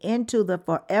thrown into the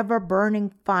forever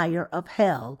burning fire of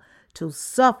hell to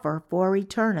suffer for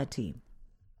eternity.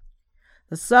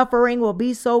 The suffering will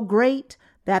be so great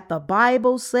that the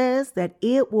Bible says that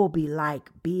it will be like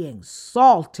being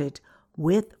salted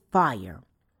with fire.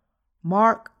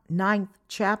 Mark 9th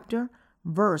chapter,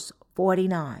 verse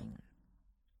 49.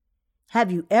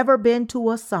 Have you ever been to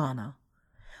a sauna?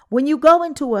 When you go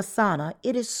into a sauna,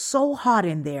 it is so hot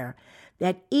in there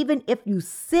that even if you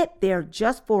sit there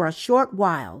just for a short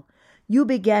while, you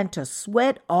begin to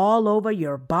sweat all over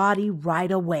your body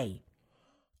right away,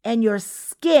 and your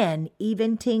skin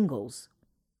even tingles.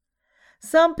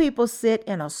 Some people sit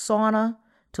in a sauna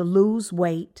to lose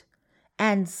weight,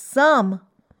 and some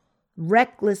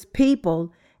reckless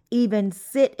people even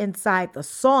sit inside the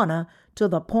sauna to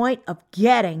the point of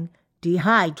getting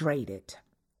dehydrated.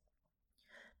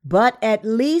 But at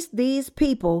least these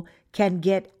people can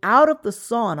get out of the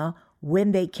sauna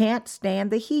when they can't stand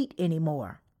the heat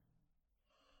anymore.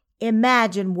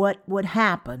 Imagine what would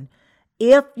happen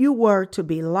if you were to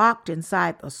be locked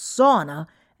inside the sauna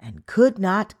and could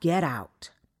not get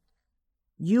out.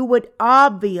 You would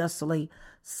obviously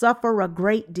suffer a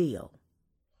great deal.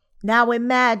 Now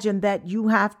imagine that you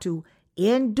have to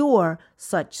endure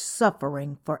such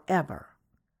suffering forever.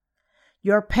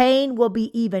 Your pain will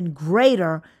be even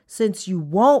greater since you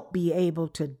won't be able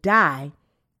to die,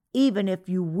 even if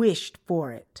you wished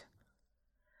for it.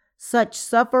 Such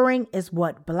suffering is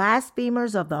what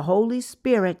blasphemers of the Holy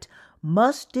Spirit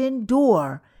must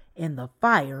endure in the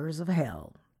fires of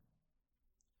hell.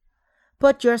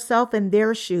 Put yourself in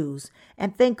their shoes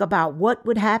and think about what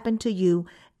would happen to you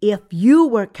if you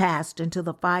were cast into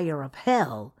the fire of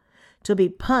hell to be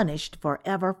punished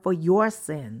forever for your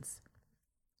sins.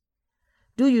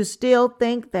 Do you still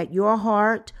think that your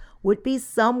heart would be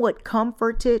somewhat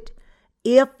comforted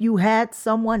if you had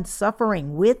someone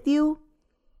suffering with you?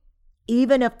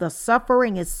 Even if the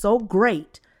suffering is so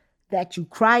great that you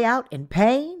cry out in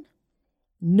pain?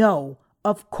 No,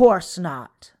 of course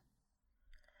not.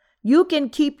 You can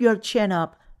keep your chin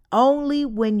up only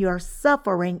when your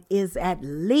suffering is at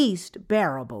least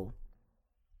bearable.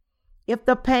 If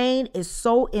the pain is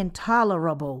so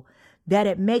intolerable that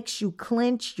it makes you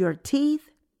clench your teeth,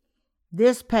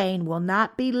 this pain will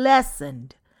not be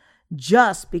lessened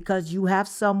just because you have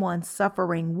someone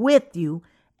suffering with you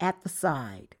at the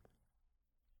side.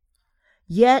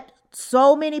 Yet,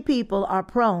 so many people are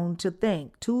prone to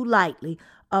think too lightly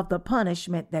of the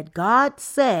punishment that God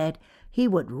said He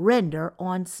would render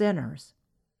on sinners.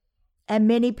 And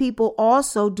many people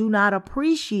also do not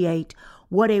appreciate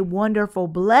what a wonderful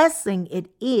blessing it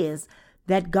is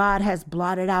that God has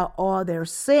blotted out all their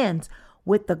sins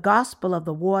with the gospel of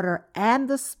the water and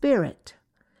the Spirit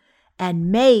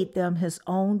and made them His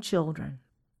own children.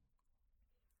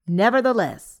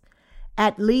 Nevertheless,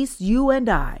 at least you and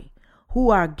I, who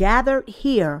are gathered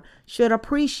here, should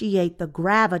appreciate the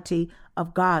gravity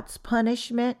of God's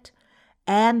punishment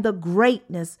and the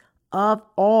greatness of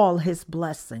all His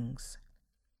blessings.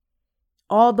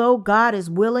 Although God is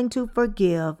willing to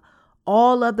forgive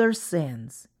all other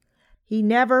sins, He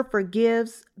never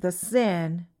forgives the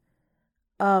sin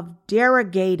of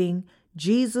derogating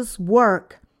Jesus'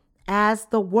 work as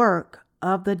the work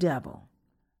of the devil.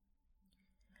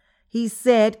 He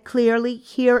said clearly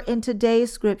here in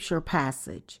today's scripture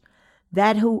passage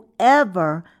that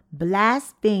whoever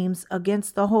blasphemes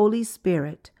against the Holy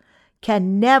Spirit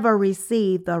can never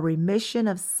receive the remission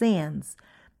of sins,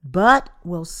 but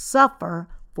will suffer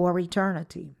for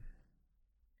eternity.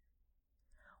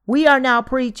 We are now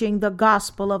preaching the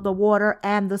gospel of the water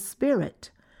and the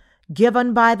Spirit,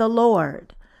 given by the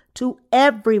Lord to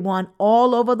everyone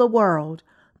all over the world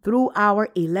through our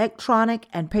electronic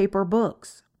and paper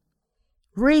books.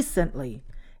 Recently,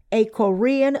 a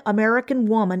Korean American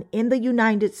woman in the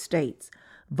United States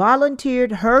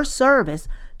volunteered her service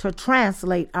to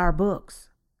translate our books.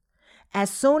 As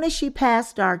soon as she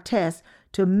passed our test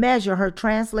to measure her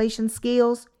translation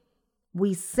skills,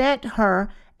 we sent her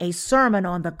a sermon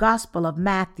on the Gospel of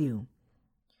Matthew.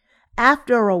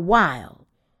 After a while,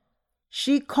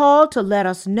 she called to let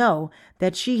us know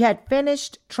that she had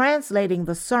finished translating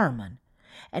the sermon,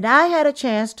 and I had a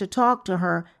chance to talk to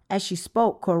her as she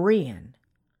spoke Korean.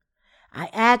 I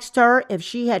asked her if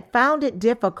she had found it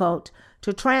difficult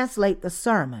to translate the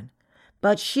sermon,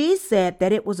 but she said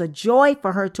that it was a joy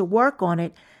for her to work on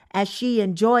it as she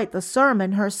enjoyed the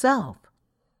sermon herself.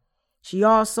 She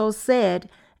also said,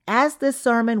 as this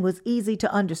sermon was easy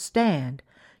to understand,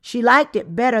 she liked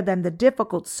it better than the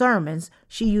difficult sermons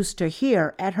she used to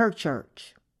hear at her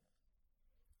church.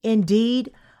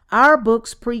 Indeed, our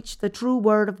books preach the true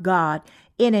word of God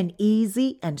in an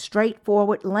easy and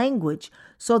straightforward language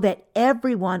so that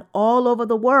everyone all over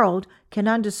the world can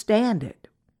understand it.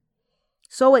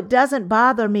 So it doesn't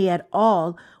bother me at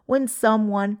all when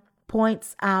someone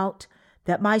points out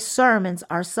that my sermons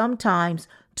are sometimes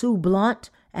too blunt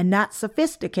and not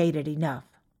sophisticated enough.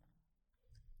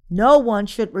 No one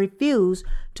should refuse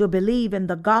to believe in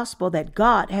the gospel that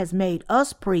God has made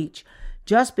us preach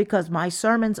just because my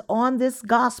sermons on this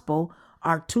gospel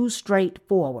are too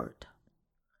straightforward.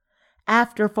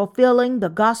 After fulfilling the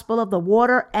gospel of the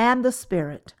water and the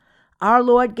Spirit our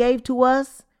Lord gave to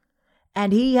us,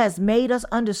 and He has made us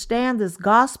understand this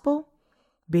gospel,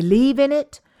 believe in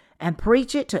it, and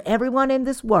preach it to everyone in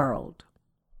this world.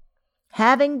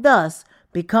 Having thus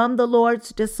become the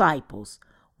Lord's disciples,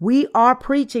 we are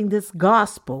preaching this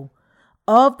gospel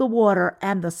of the water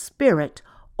and the Spirit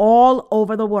all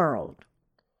over the world.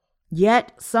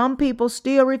 Yet some people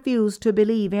still refuse to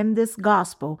believe in this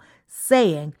gospel,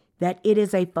 saying that it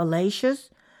is a fallacious,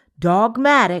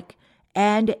 dogmatic,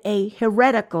 and a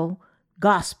heretical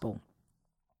gospel.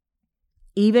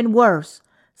 Even worse,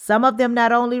 some of them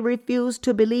not only refuse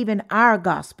to believe in our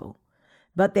gospel,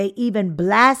 but they even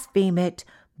blaspheme it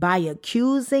by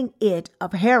accusing it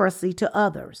of heresy to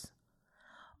others.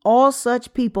 All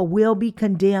such people will be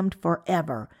condemned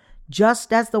forever,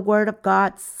 just as the Word of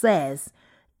God says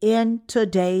in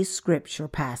today's scripture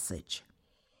passage.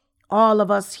 All of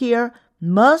us here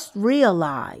must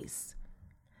realize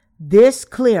this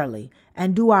clearly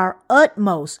and do our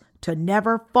utmost to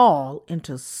never fall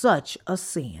into such a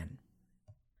sin.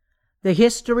 The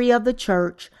history of the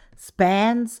church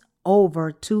spans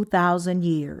over 2,000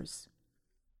 years.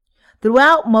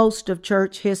 Throughout most of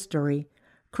church history,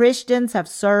 Christians have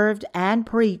served and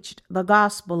preached the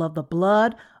gospel of the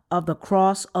blood of the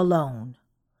cross alone.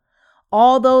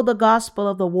 Although the gospel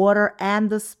of the water and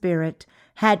the Spirit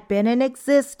had been in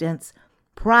existence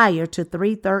prior to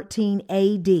 313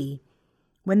 AD,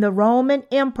 when the Roman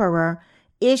emperor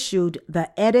issued the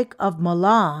Edict of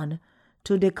Milan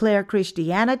to declare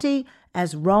Christianity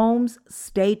as Rome's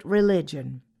state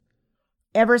religion.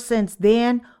 Ever since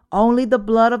then, only the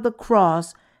blood of the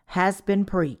cross has been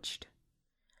preached.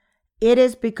 It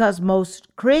is because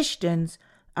most Christians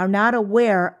are not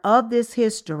aware of this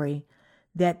history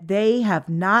that they have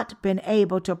not been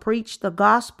able to preach the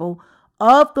gospel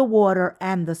of the water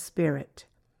and the Spirit.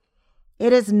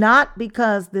 It is not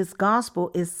because this gospel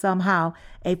is somehow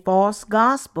a false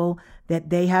gospel that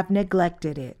they have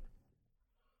neglected it.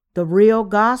 The real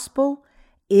gospel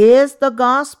is the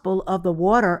gospel of the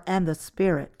water and the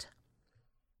Spirit.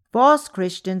 False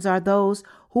Christians are those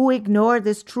who ignore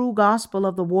this true gospel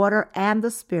of the water and the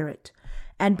Spirit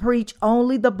and preach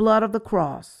only the blood of the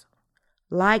cross.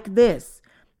 Like this,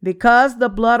 because the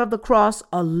blood of the cross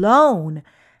alone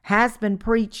has been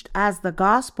preached as the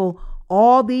gospel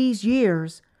all these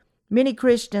years, many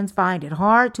Christians find it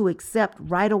hard to accept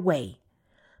right away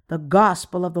the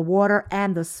gospel of the water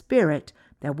and the Spirit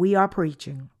that we are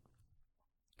preaching.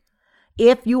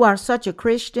 If you are such a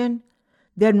Christian,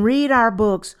 then read our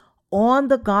books on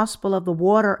the gospel of the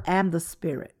water and the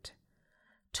Spirit.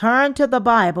 Turn to the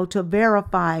Bible to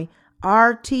verify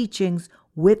our teachings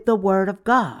with the Word of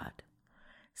God.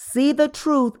 See the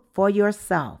truth for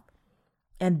yourself,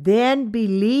 and then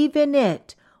believe in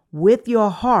it with your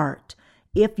heart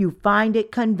if you find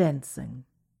it convincing.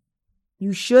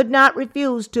 You should not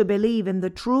refuse to believe in the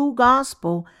true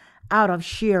gospel out of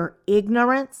sheer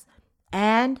ignorance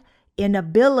and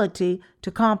inability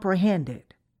to comprehend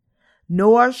it,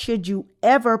 nor should you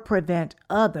ever prevent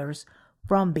others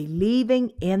from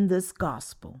believing in this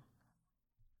gospel.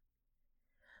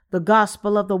 The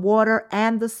gospel of the water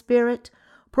and the Spirit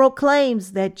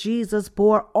proclaims that Jesus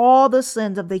bore all the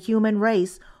sins of the human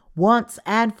race once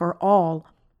and for all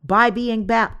by being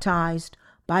baptized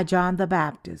by John the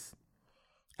Baptist.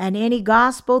 And any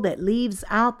gospel that leaves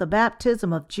out the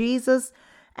baptism of Jesus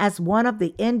as one of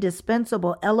the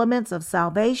indispensable elements of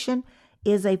salvation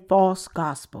is a false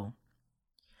gospel.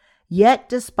 Yet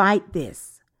despite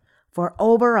this, for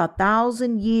over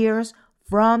 1,000 years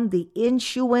from the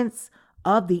issuance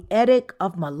of the Edict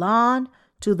of Milan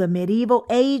to the medieval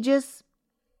ages,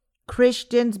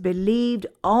 Christians believed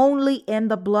only in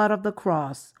the blood of the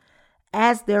cross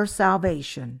as their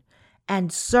salvation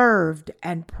and served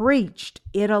and preached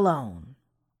it alone.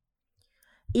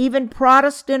 Even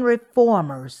Protestant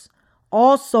reformers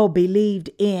also believed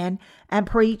in and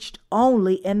preached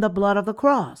only in the blood of the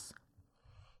cross.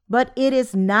 But it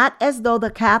is not as though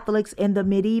the Catholics in the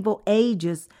medieval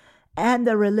ages and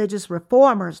the religious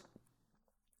reformers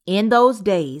in those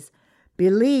days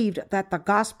believed that the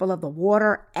gospel of the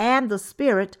water and the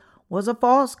Spirit was a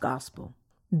false gospel.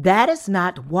 That is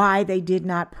not why they did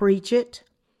not preach it.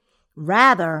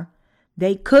 Rather,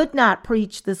 they could not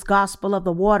preach this gospel of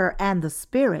the water and the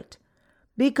Spirit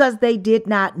because they did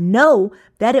not know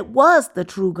that it was the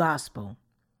true gospel.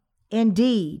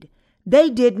 Indeed, they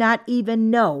did not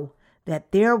even know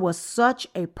that there was such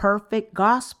a perfect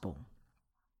gospel.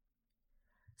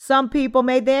 Some people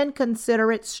may then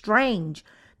consider it strange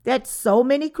that so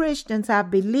many Christians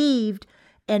have believed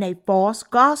in a false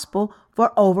gospel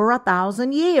for over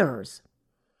 1,000 years.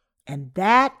 And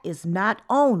that is not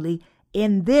only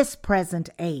in this present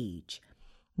age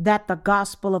that the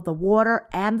gospel of the water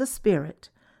and the Spirit,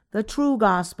 the true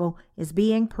gospel, is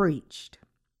being preached.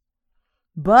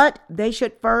 But they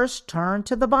should first turn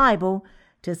to the Bible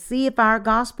to see if our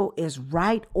gospel is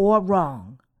right or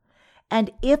wrong. And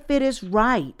if it is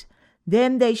right,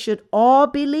 then they should all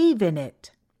believe in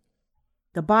it.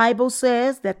 The Bible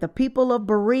says that the people of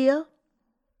Berea,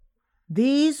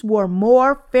 these were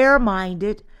more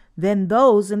fair-minded than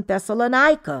those in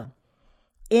Thessalonica,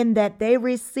 in that they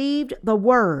received the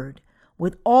word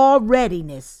with all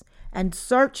readiness and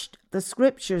searched the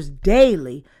scriptures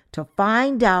daily to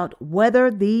find out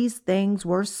whether these things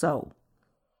were so.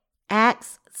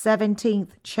 Acts 17th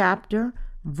chapter,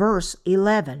 verse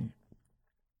 11.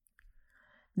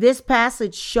 This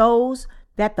passage shows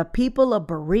that the people of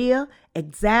Berea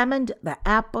examined the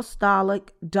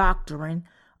apostolic doctrine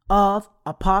of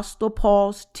Apostle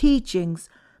Paul's teachings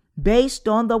based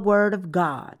on the Word of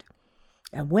God.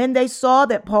 And when they saw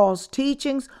that Paul's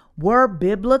teachings were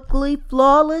biblically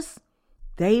flawless,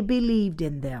 they believed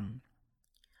in them.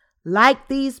 Like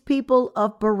these people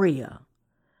of Berea,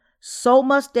 so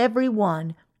must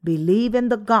everyone believe in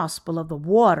the gospel of the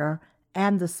water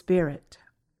and the Spirit.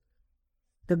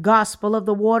 The gospel of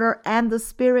the water and the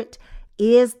Spirit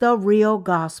is the real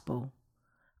gospel.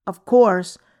 Of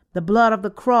course, the blood of the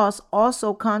cross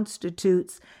also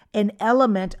constitutes an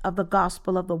element of the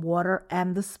gospel of the water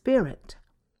and the Spirit.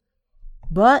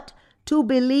 But to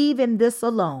believe in this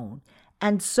alone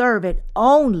and serve it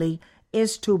only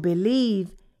is to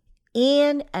believe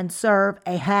in and serve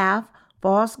a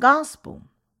half-false gospel.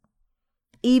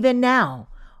 Even now,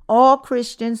 all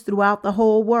Christians throughout the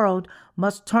whole world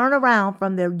must turn around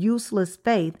from their useless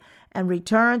faith and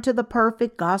return to the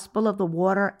perfect gospel of the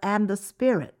water and the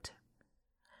Spirit.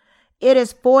 It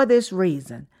is for this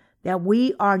reason that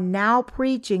we are now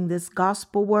preaching this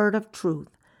gospel word of truth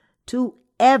to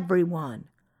everyone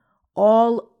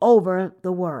all over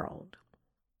the world.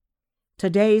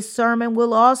 Today's sermon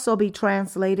will also be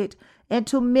translated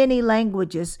into many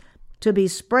languages to be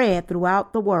spread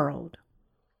throughout the world.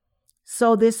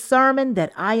 So this sermon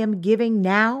that I am giving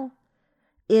now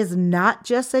is not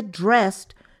just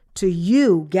addressed to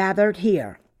you gathered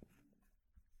here.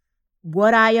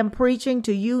 What I am preaching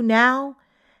to you now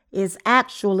is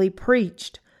actually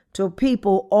preached to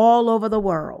people all over the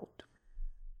world.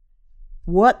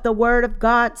 What the Word of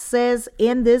God says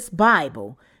in this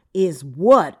Bible is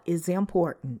what is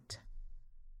important.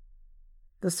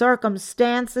 The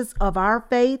circumstances of our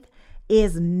faith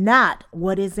is not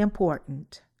what is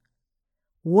important.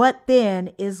 What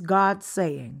then is God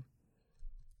saying?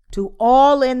 To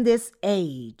all in this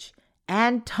age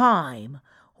and time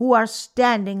who are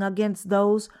standing against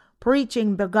those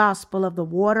preaching the gospel of the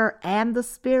water and the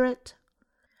Spirit,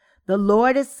 the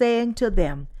Lord is saying to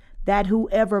them that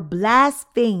whoever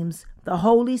blasphemes the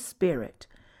Holy Spirit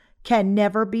can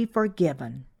never be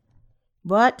forgiven,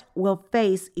 but will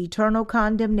face eternal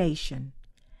condemnation.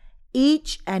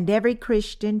 Each and every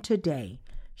Christian today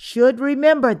should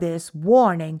remember this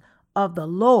warning of the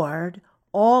Lord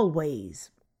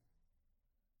always.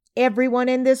 Everyone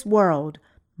in this world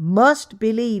must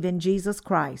believe in Jesus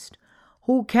Christ,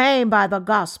 who came by the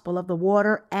gospel of the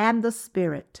water and the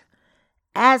Spirit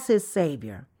as his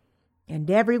Savior. And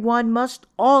everyone must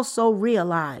also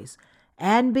realize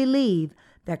and believe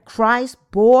that Christ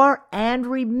bore and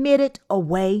remitted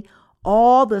away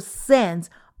all the sins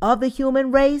of the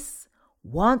human race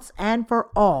once and for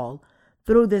all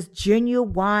through this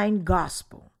genuine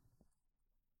gospel.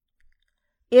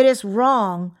 It is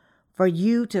wrong for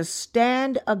you to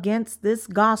stand against this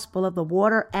gospel of the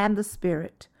water and the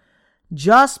Spirit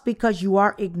just because you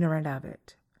are ignorant of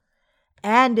it.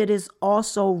 And it is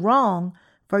also wrong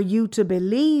for you to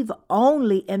believe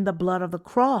only in the blood of the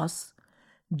cross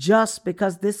just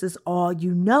because this is all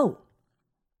you know.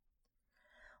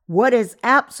 What is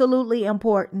absolutely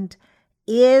important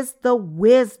is the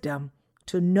wisdom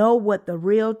to know what the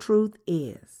real truth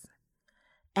is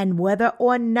and whether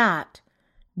or not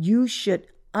you should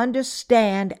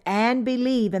understand and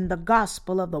believe in the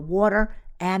gospel of the water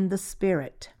and the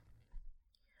Spirit.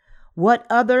 What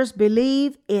others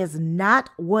believe is not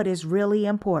what is really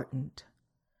important.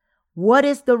 What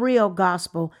is the real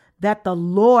gospel that the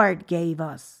Lord gave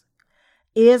us?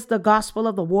 Is the gospel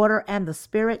of the water and the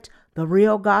Spirit the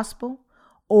real gospel?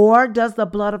 Or does the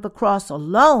blood of the cross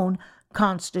alone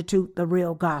constitute the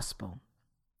real gospel?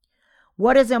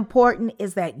 What is important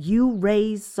is that you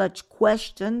raise such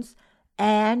questions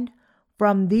and,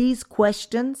 from these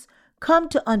questions, come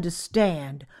to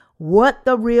understand what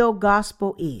the real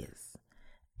gospel is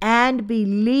and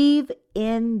believe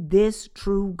in this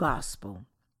true gospel.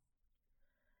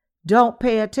 Don't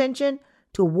pay attention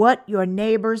to what your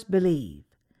neighbors believe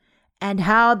and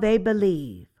how they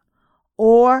believe,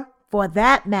 or, for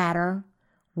that matter,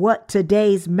 what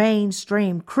today's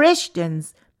mainstream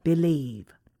Christians believe.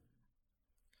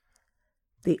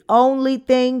 The only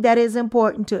thing that is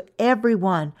important to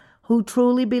everyone who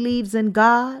truly believes in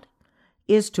God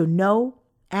is to know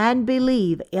and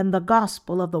believe in the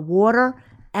gospel of the water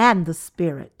and the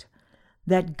Spirit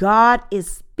that God is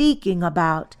speaking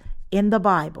about in the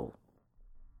Bible.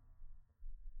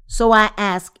 So I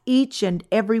ask each and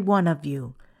every one of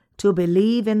you to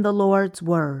believe in the Lord's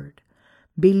word,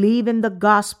 believe in the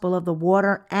gospel of the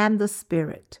water and the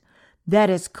Spirit that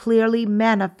is clearly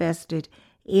manifested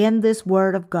in this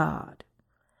word of God,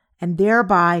 and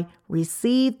thereby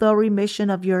receive the remission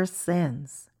of your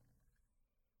sins.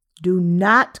 Do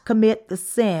not commit the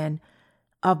sin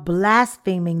of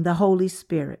blaspheming the Holy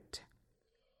Spirit.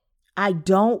 I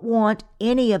don't want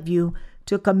any of you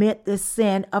to commit the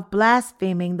sin of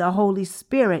blaspheming the Holy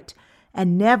Spirit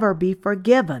and never be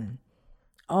forgiven,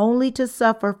 only to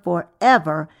suffer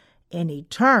forever in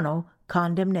eternal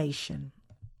condemnation.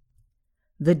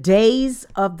 The days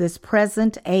of this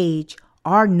present age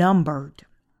are numbered.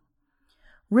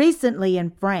 Recently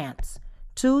in France,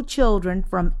 2 children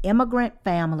from immigrant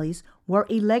families were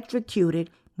electrocuted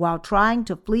while trying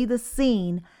to flee the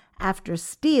scene after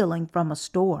stealing from a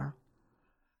store.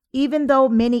 Even though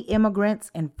many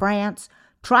immigrants in France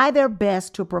try their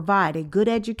best to provide a good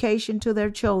education to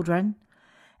their children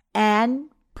and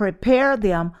prepare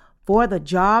them for the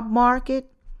job market,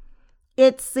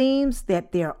 it seems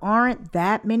that there aren't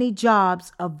that many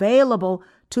jobs available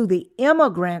to the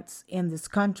immigrants in this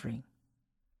country.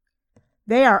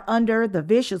 They are under the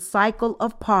vicious cycle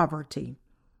of poverty.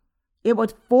 It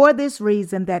was for this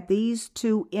reason that these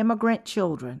 2 immigrant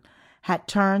children had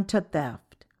turned to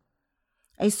theft.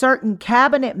 A certain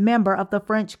cabinet member of the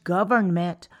French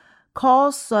government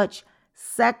calls such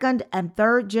second and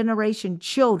third generation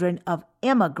children of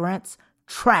immigrants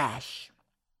trash.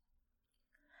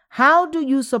 How do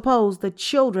you suppose the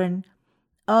children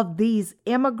of these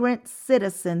immigrant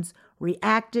citizens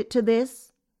reacted to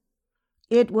this?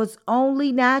 It was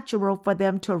only natural for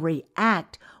them to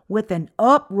react with an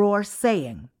uproar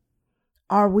saying,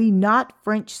 "Are we not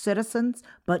French citizens,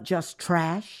 but just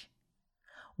trash?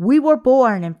 We were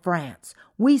born in France.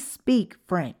 We speak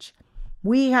French.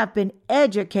 We have been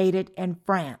educated in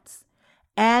France,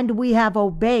 and we have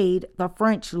obeyed the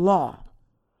French law.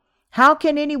 How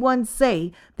can anyone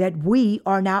say that we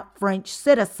are not French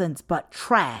citizens, but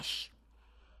trash?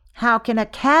 How can a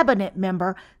cabinet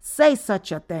member say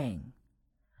such a thing?"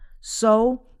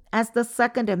 So, as the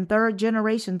second and third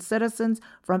generation citizens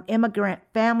from immigrant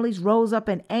families rose up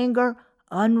in anger,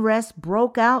 unrest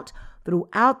broke out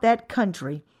throughout that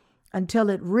country until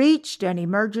it reached an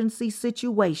emergency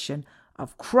situation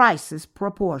of crisis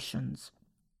proportions.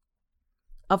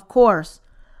 Of course,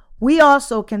 we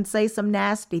also can say some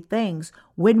nasty things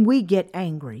when we get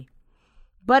angry,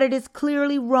 but it is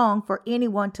clearly wrong for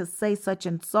anyone to say such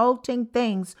insulting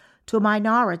things to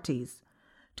minorities,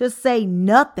 to say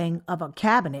nothing of a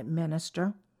cabinet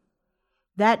minister.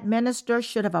 That minister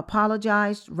should have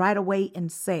apologized right away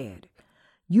and said,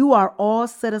 "You are all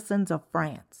citizens of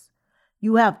France.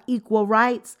 You have equal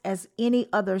rights as any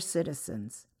other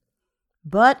citizens.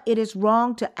 But it is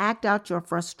wrong to act out your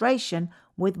frustration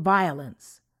with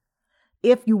violence.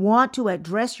 If you want to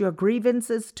address your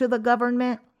grievances to the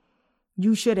government,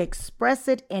 you should express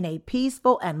it in a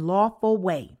peaceful and lawful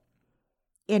way.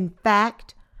 In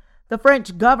fact, the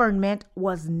French government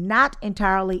was not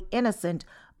entirely innocent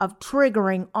of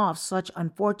triggering off such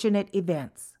unfortunate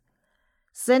events,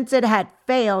 since it had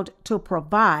failed to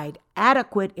provide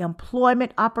adequate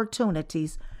employment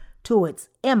opportunities to its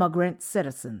immigrant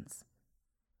citizens.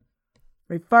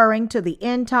 Referring to the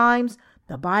end times,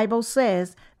 the Bible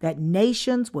says that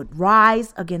nations would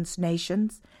rise against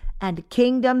nations and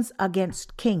kingdoms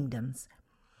against kingdoms.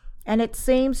 And it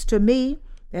seems to me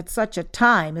that such a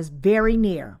time is very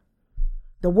near.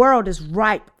 The world is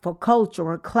ripe for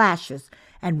cultural clashes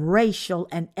and racial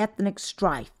and ethnic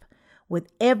strife,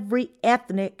 with every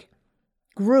ethnic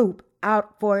group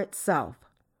out for itself,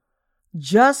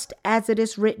 just as it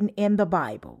is written in the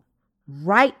Bible,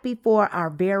 right before our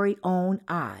very own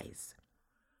eyes.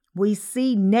 We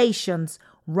see nations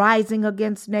rising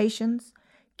against nations,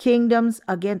 kingdoms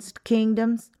against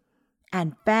kingdoms,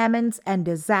 and famines and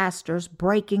disasters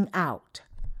breaking out.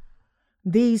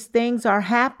 These things are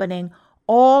happening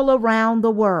all around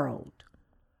the world.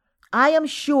 I am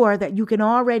sure that you can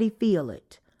already feel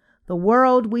it. The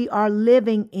world we are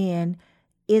living in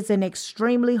is an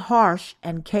extremely harsh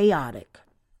and chaotic.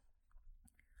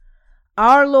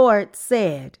 Our Lord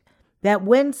said that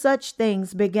when such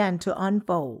things began to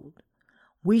unfold,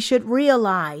 we should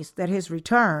realize that his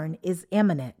return is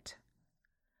imminent.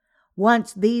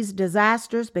 Once these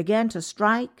disasters begin to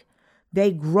strike,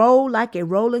 they grow like a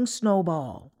rolling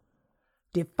snowball,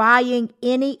 defying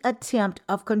any attempt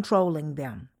of controlling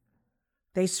them.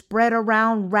 They spread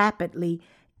around rapidly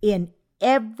in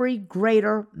every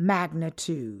greater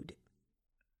magnitude.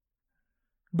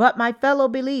 But my fellow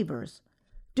believers,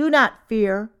 do not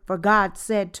fear, for God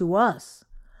said to us,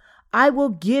 I will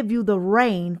give you the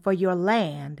rain for your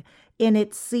land in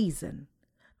its season,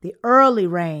 the early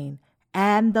rain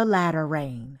and the latter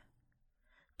rain.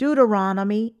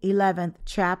 Deuteronomy 11th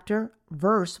chapter,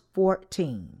 verse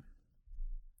 14.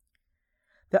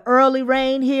 The early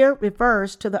rain here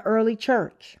refers to the early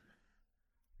church.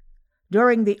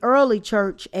 During the early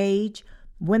church age,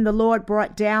 when the Lord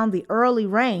brought down the early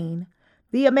rain,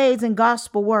 the amazing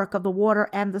gospel work of the water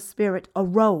and the Spirit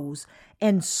arose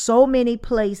in so many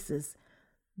places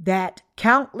that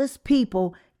countless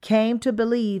people came to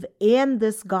believe in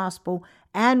this gospel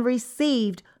and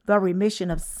received the remission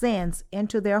of sins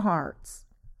into their hearts.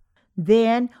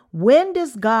 Then, when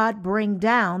does God bring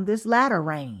down this latter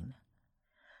rain?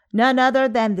 None other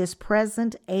than this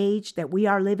present age that we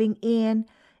are living in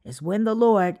is when the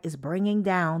Lord is bringing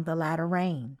down the latter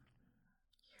rain.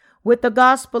 With the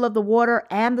gospel of the water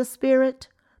and the Spirit,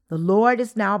 the Lord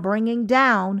is now bringing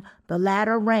down the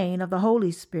latter rain of the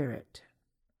Holy Spirit.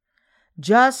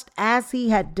 Just as he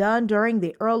had done during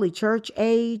the early church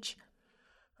age,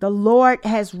 the Lord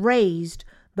has raised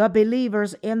the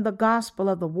believers in the gospel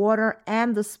of the water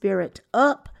and the Spirit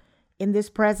up in this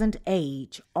present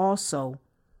age also,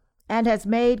 and has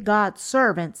made God's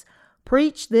servants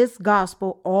preach this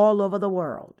gospel all over the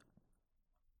world.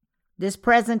 This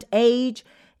present age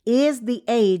is the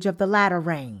age of the latter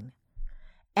rain,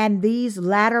 and these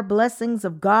latter blessings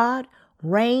of God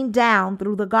rain down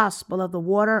through the gospel of the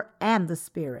water and the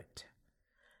Spirit.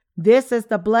 This is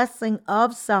the blessing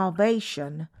of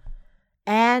salvation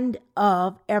and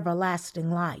of everlasting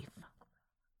life.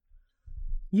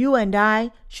 You and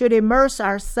I should immerse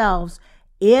ourselves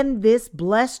in this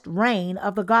blessed rain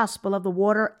of the gospel of the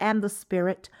water and the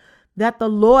Spirit that the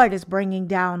Lord is bringing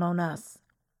down on us.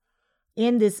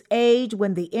 In this age,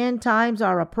 when the end times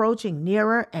are approaching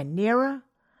nearer and nearer,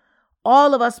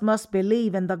 all of us must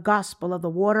believe in the gospel of the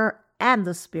water and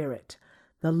the Spirit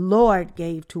the Lord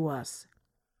gave to us.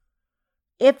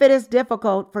 If it is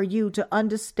difficult for you to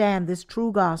understand this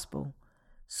true gospel,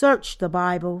 search the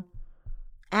Bible,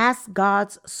 ask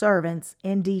God's servants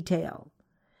in detail,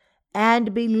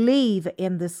 and believe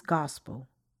in this gospel.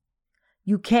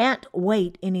 You can't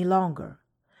wait any longer.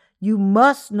 You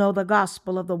must know the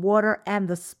gospel of the water and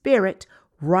the Spirit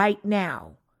right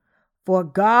now, for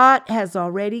God has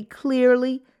already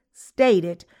clearly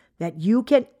stated that you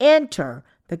can enter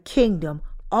the kingdom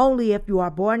only if you are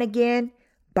born again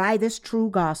by this true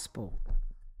gospel.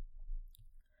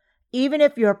 Even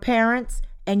if your parents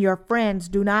and your friends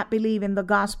do not believe in the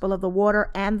gospel of the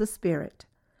water and the Spirit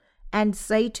and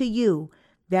say to you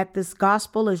that this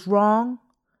gospel is wrong,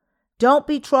 don't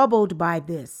be troubled by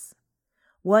this.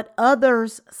 What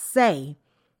others say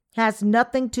has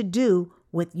nothing to do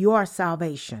with your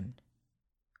salvation.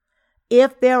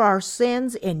 If there are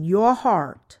sins in your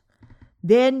heart,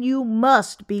 then you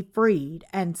must be freed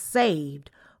and saved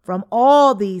from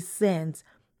all these sins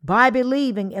by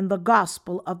believing in the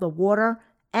gospel of the water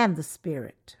and the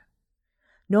Spirit.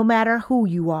 No matter who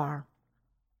you are,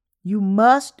 you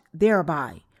must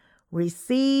thereby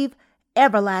receive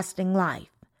everlasting life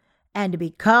and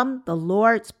become the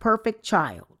Lord's perfect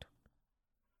child.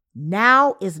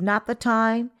 Now is not the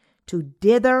time to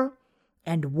dither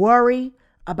and worry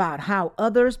about how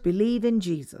others believe in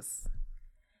Jesus.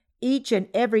 Each and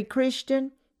every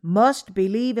Christian must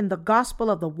believe in the gospel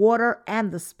of the water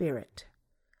and the Spirit.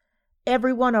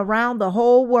 Everyone around the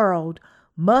whole world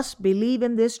must believe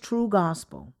in this true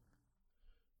gospel.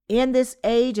 In this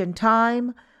age and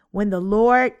time when the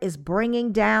Lord is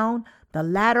bringing down the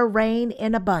latter rain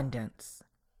in abundance,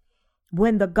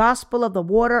 when the gospel of the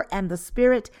water and the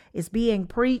Spirit is being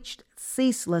preached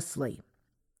ceaselessly,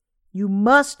 you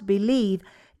must believe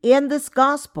in this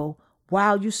gospel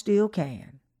while you still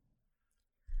can.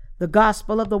 The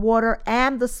gospel of the water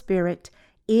and the Spirit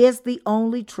is the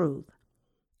only truth.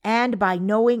 And by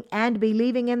knowing and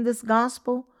believing in this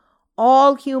gospel,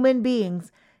 all human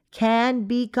beings can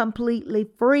be completely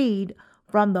freed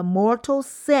from the mortal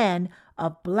sin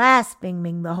of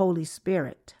blaspheming the Holy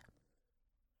Spirit.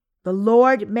 The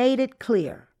Lord made it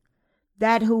clear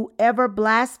that whoever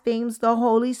blasphemes the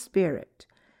Holy Spirit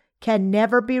can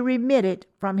never be remitted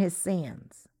from his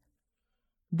sins.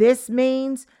 This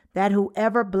means that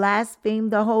whoever blasphemes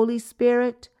the Holy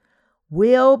Spirit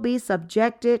will be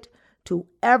subjected to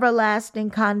everlasting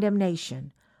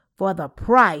condemnation for the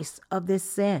price of this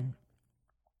sin.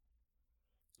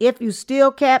 If you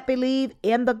still can't believe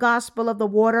in the gospel of the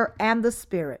water and the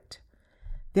Spirit,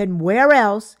 then where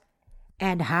else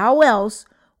and how else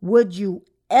would you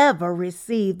ever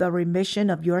receive the remission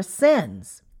of your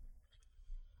sins?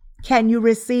 Can you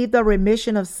receive the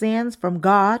remission of sins from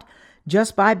God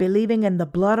just by believing in the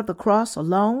blood of the cross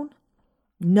alone?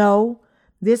 No,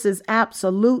 this is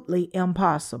absolutely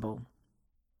impossible.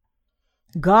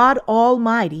 God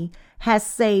Almighty has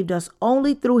saved us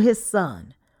only through his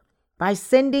Son, by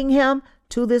sending him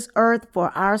to this earth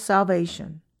for our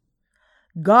salvation.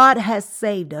 God has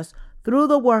saved us through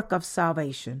the work of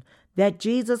salvation that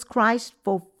Jesus Christ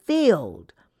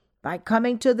fulfilled by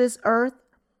coming to this earth,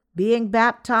 being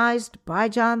baptized by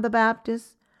John the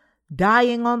Baptist,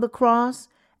 dying on the cross,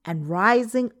 and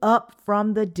rising up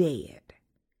from the dead.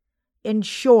 In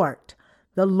short,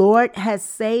 the Lord has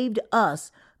saved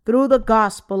us through the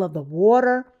gospel of the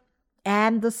water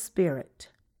and the Spirit.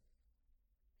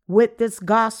 With this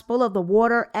gospel of the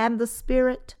water and the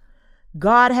Spirit,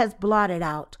 God has blotted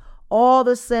out all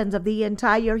the sins of the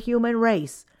entire human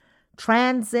race,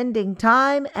 transcending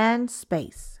time and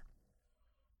space.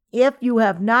 If you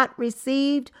have not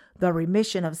received the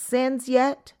remission of sins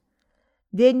yet,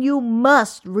 then you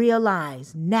must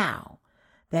realize now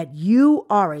that you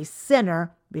are a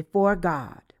sinner before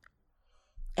God.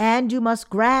 And you must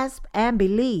grasp and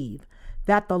believe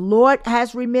that the Lord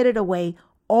has remitted away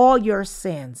all your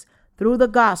sins through the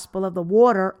gospel of the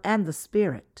water and the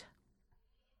Spirit.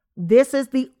 This is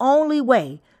the only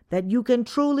way that you can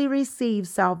truly receive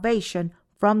salvation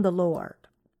from the Lord.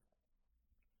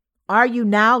 Are you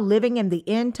now living in the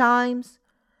end times?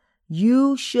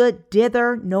 You should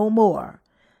dither no more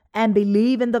and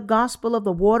believe in the gospel of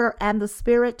the water and the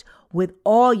Spirit with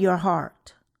all your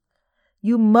heart.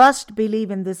 You must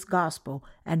believe in this gospel,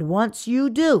 and once you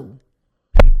do,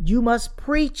 you must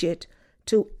preach it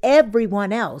to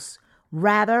everyone else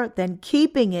rather than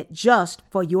keeping it just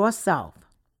for yourself.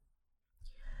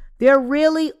 There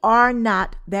really are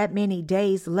not that many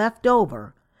days left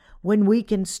over when we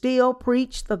can still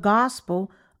preach the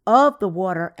gospel of the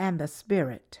water and the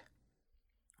Spirit.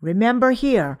 Remember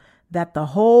here that the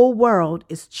whole world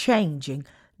is changing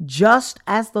just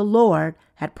as the Lord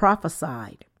had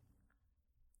prophesied.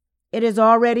 It is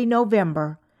already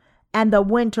November, and the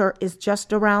winter is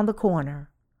just around the corner.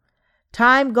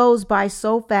 Time goes by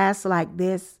so fast like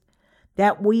this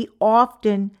that we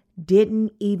often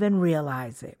didn't even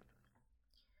realize it.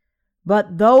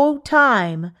 But though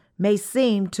time may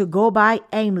seem to go by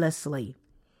aimlessly,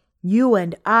 you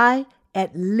and I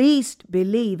at least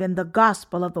believe in the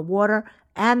gospel of the water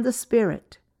and the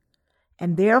Spirit.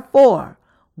 And therefore,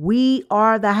 we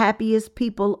are the happiest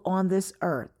people on this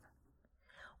earth.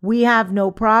 We have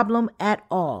no problem at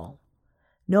all,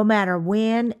 no matter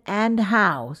when and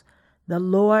how the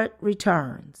Lord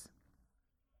returns.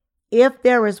 If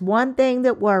there is one thing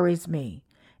that worries me,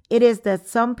 it is that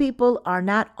some people are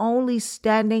not only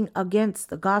standing against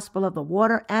the gospel of the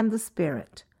water and the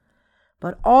Spirit,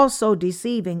 but also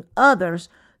deceiving others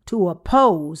to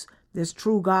oppose this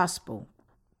true gospel.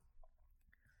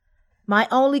 My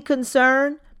only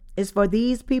concern is for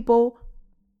these people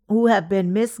who have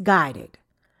been misguided,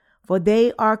 for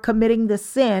they are committing the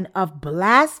sin of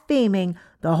blaspheming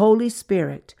the Holy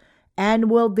Spirit and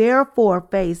will therefore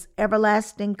face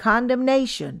everlasting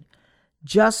condemnation,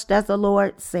 just as the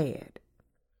Lord said.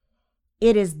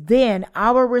 It is then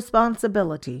our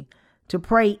responsibility to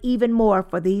pray even more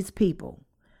for these people,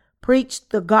 preach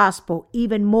the gospel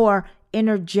even more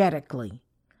energetically,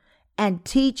 and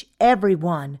teach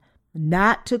everyone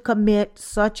not to commit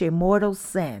such a mortal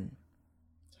sin.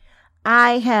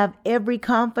 I have every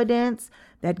confidence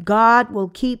that God will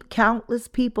keep countless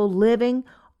people living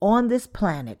on this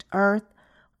planet Earth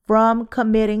from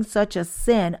committing such a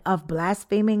sin of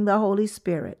blaspheming the Holy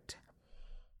Spirit.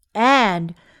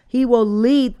 And He will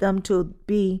lead them to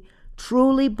be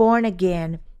truly born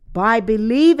again by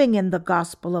believing in the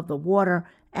gospel of the water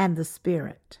and the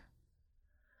Spirit.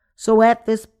 So at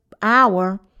this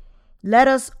hour, let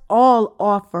us all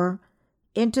offer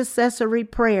intercessory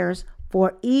prayers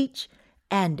for each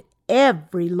and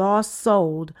every lost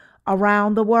soul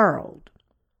around the world,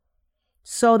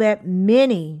 so that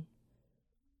many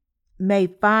may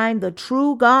find the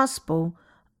true gospel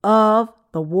of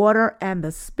the water and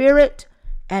the Spirit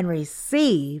and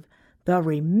receive the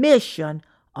remission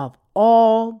of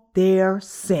all their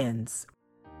sins.